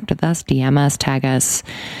almost30podcast. Connect with us, DM us, tag us,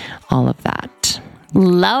 all of that.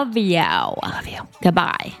 Love you. Love you.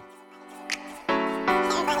 Goodbye.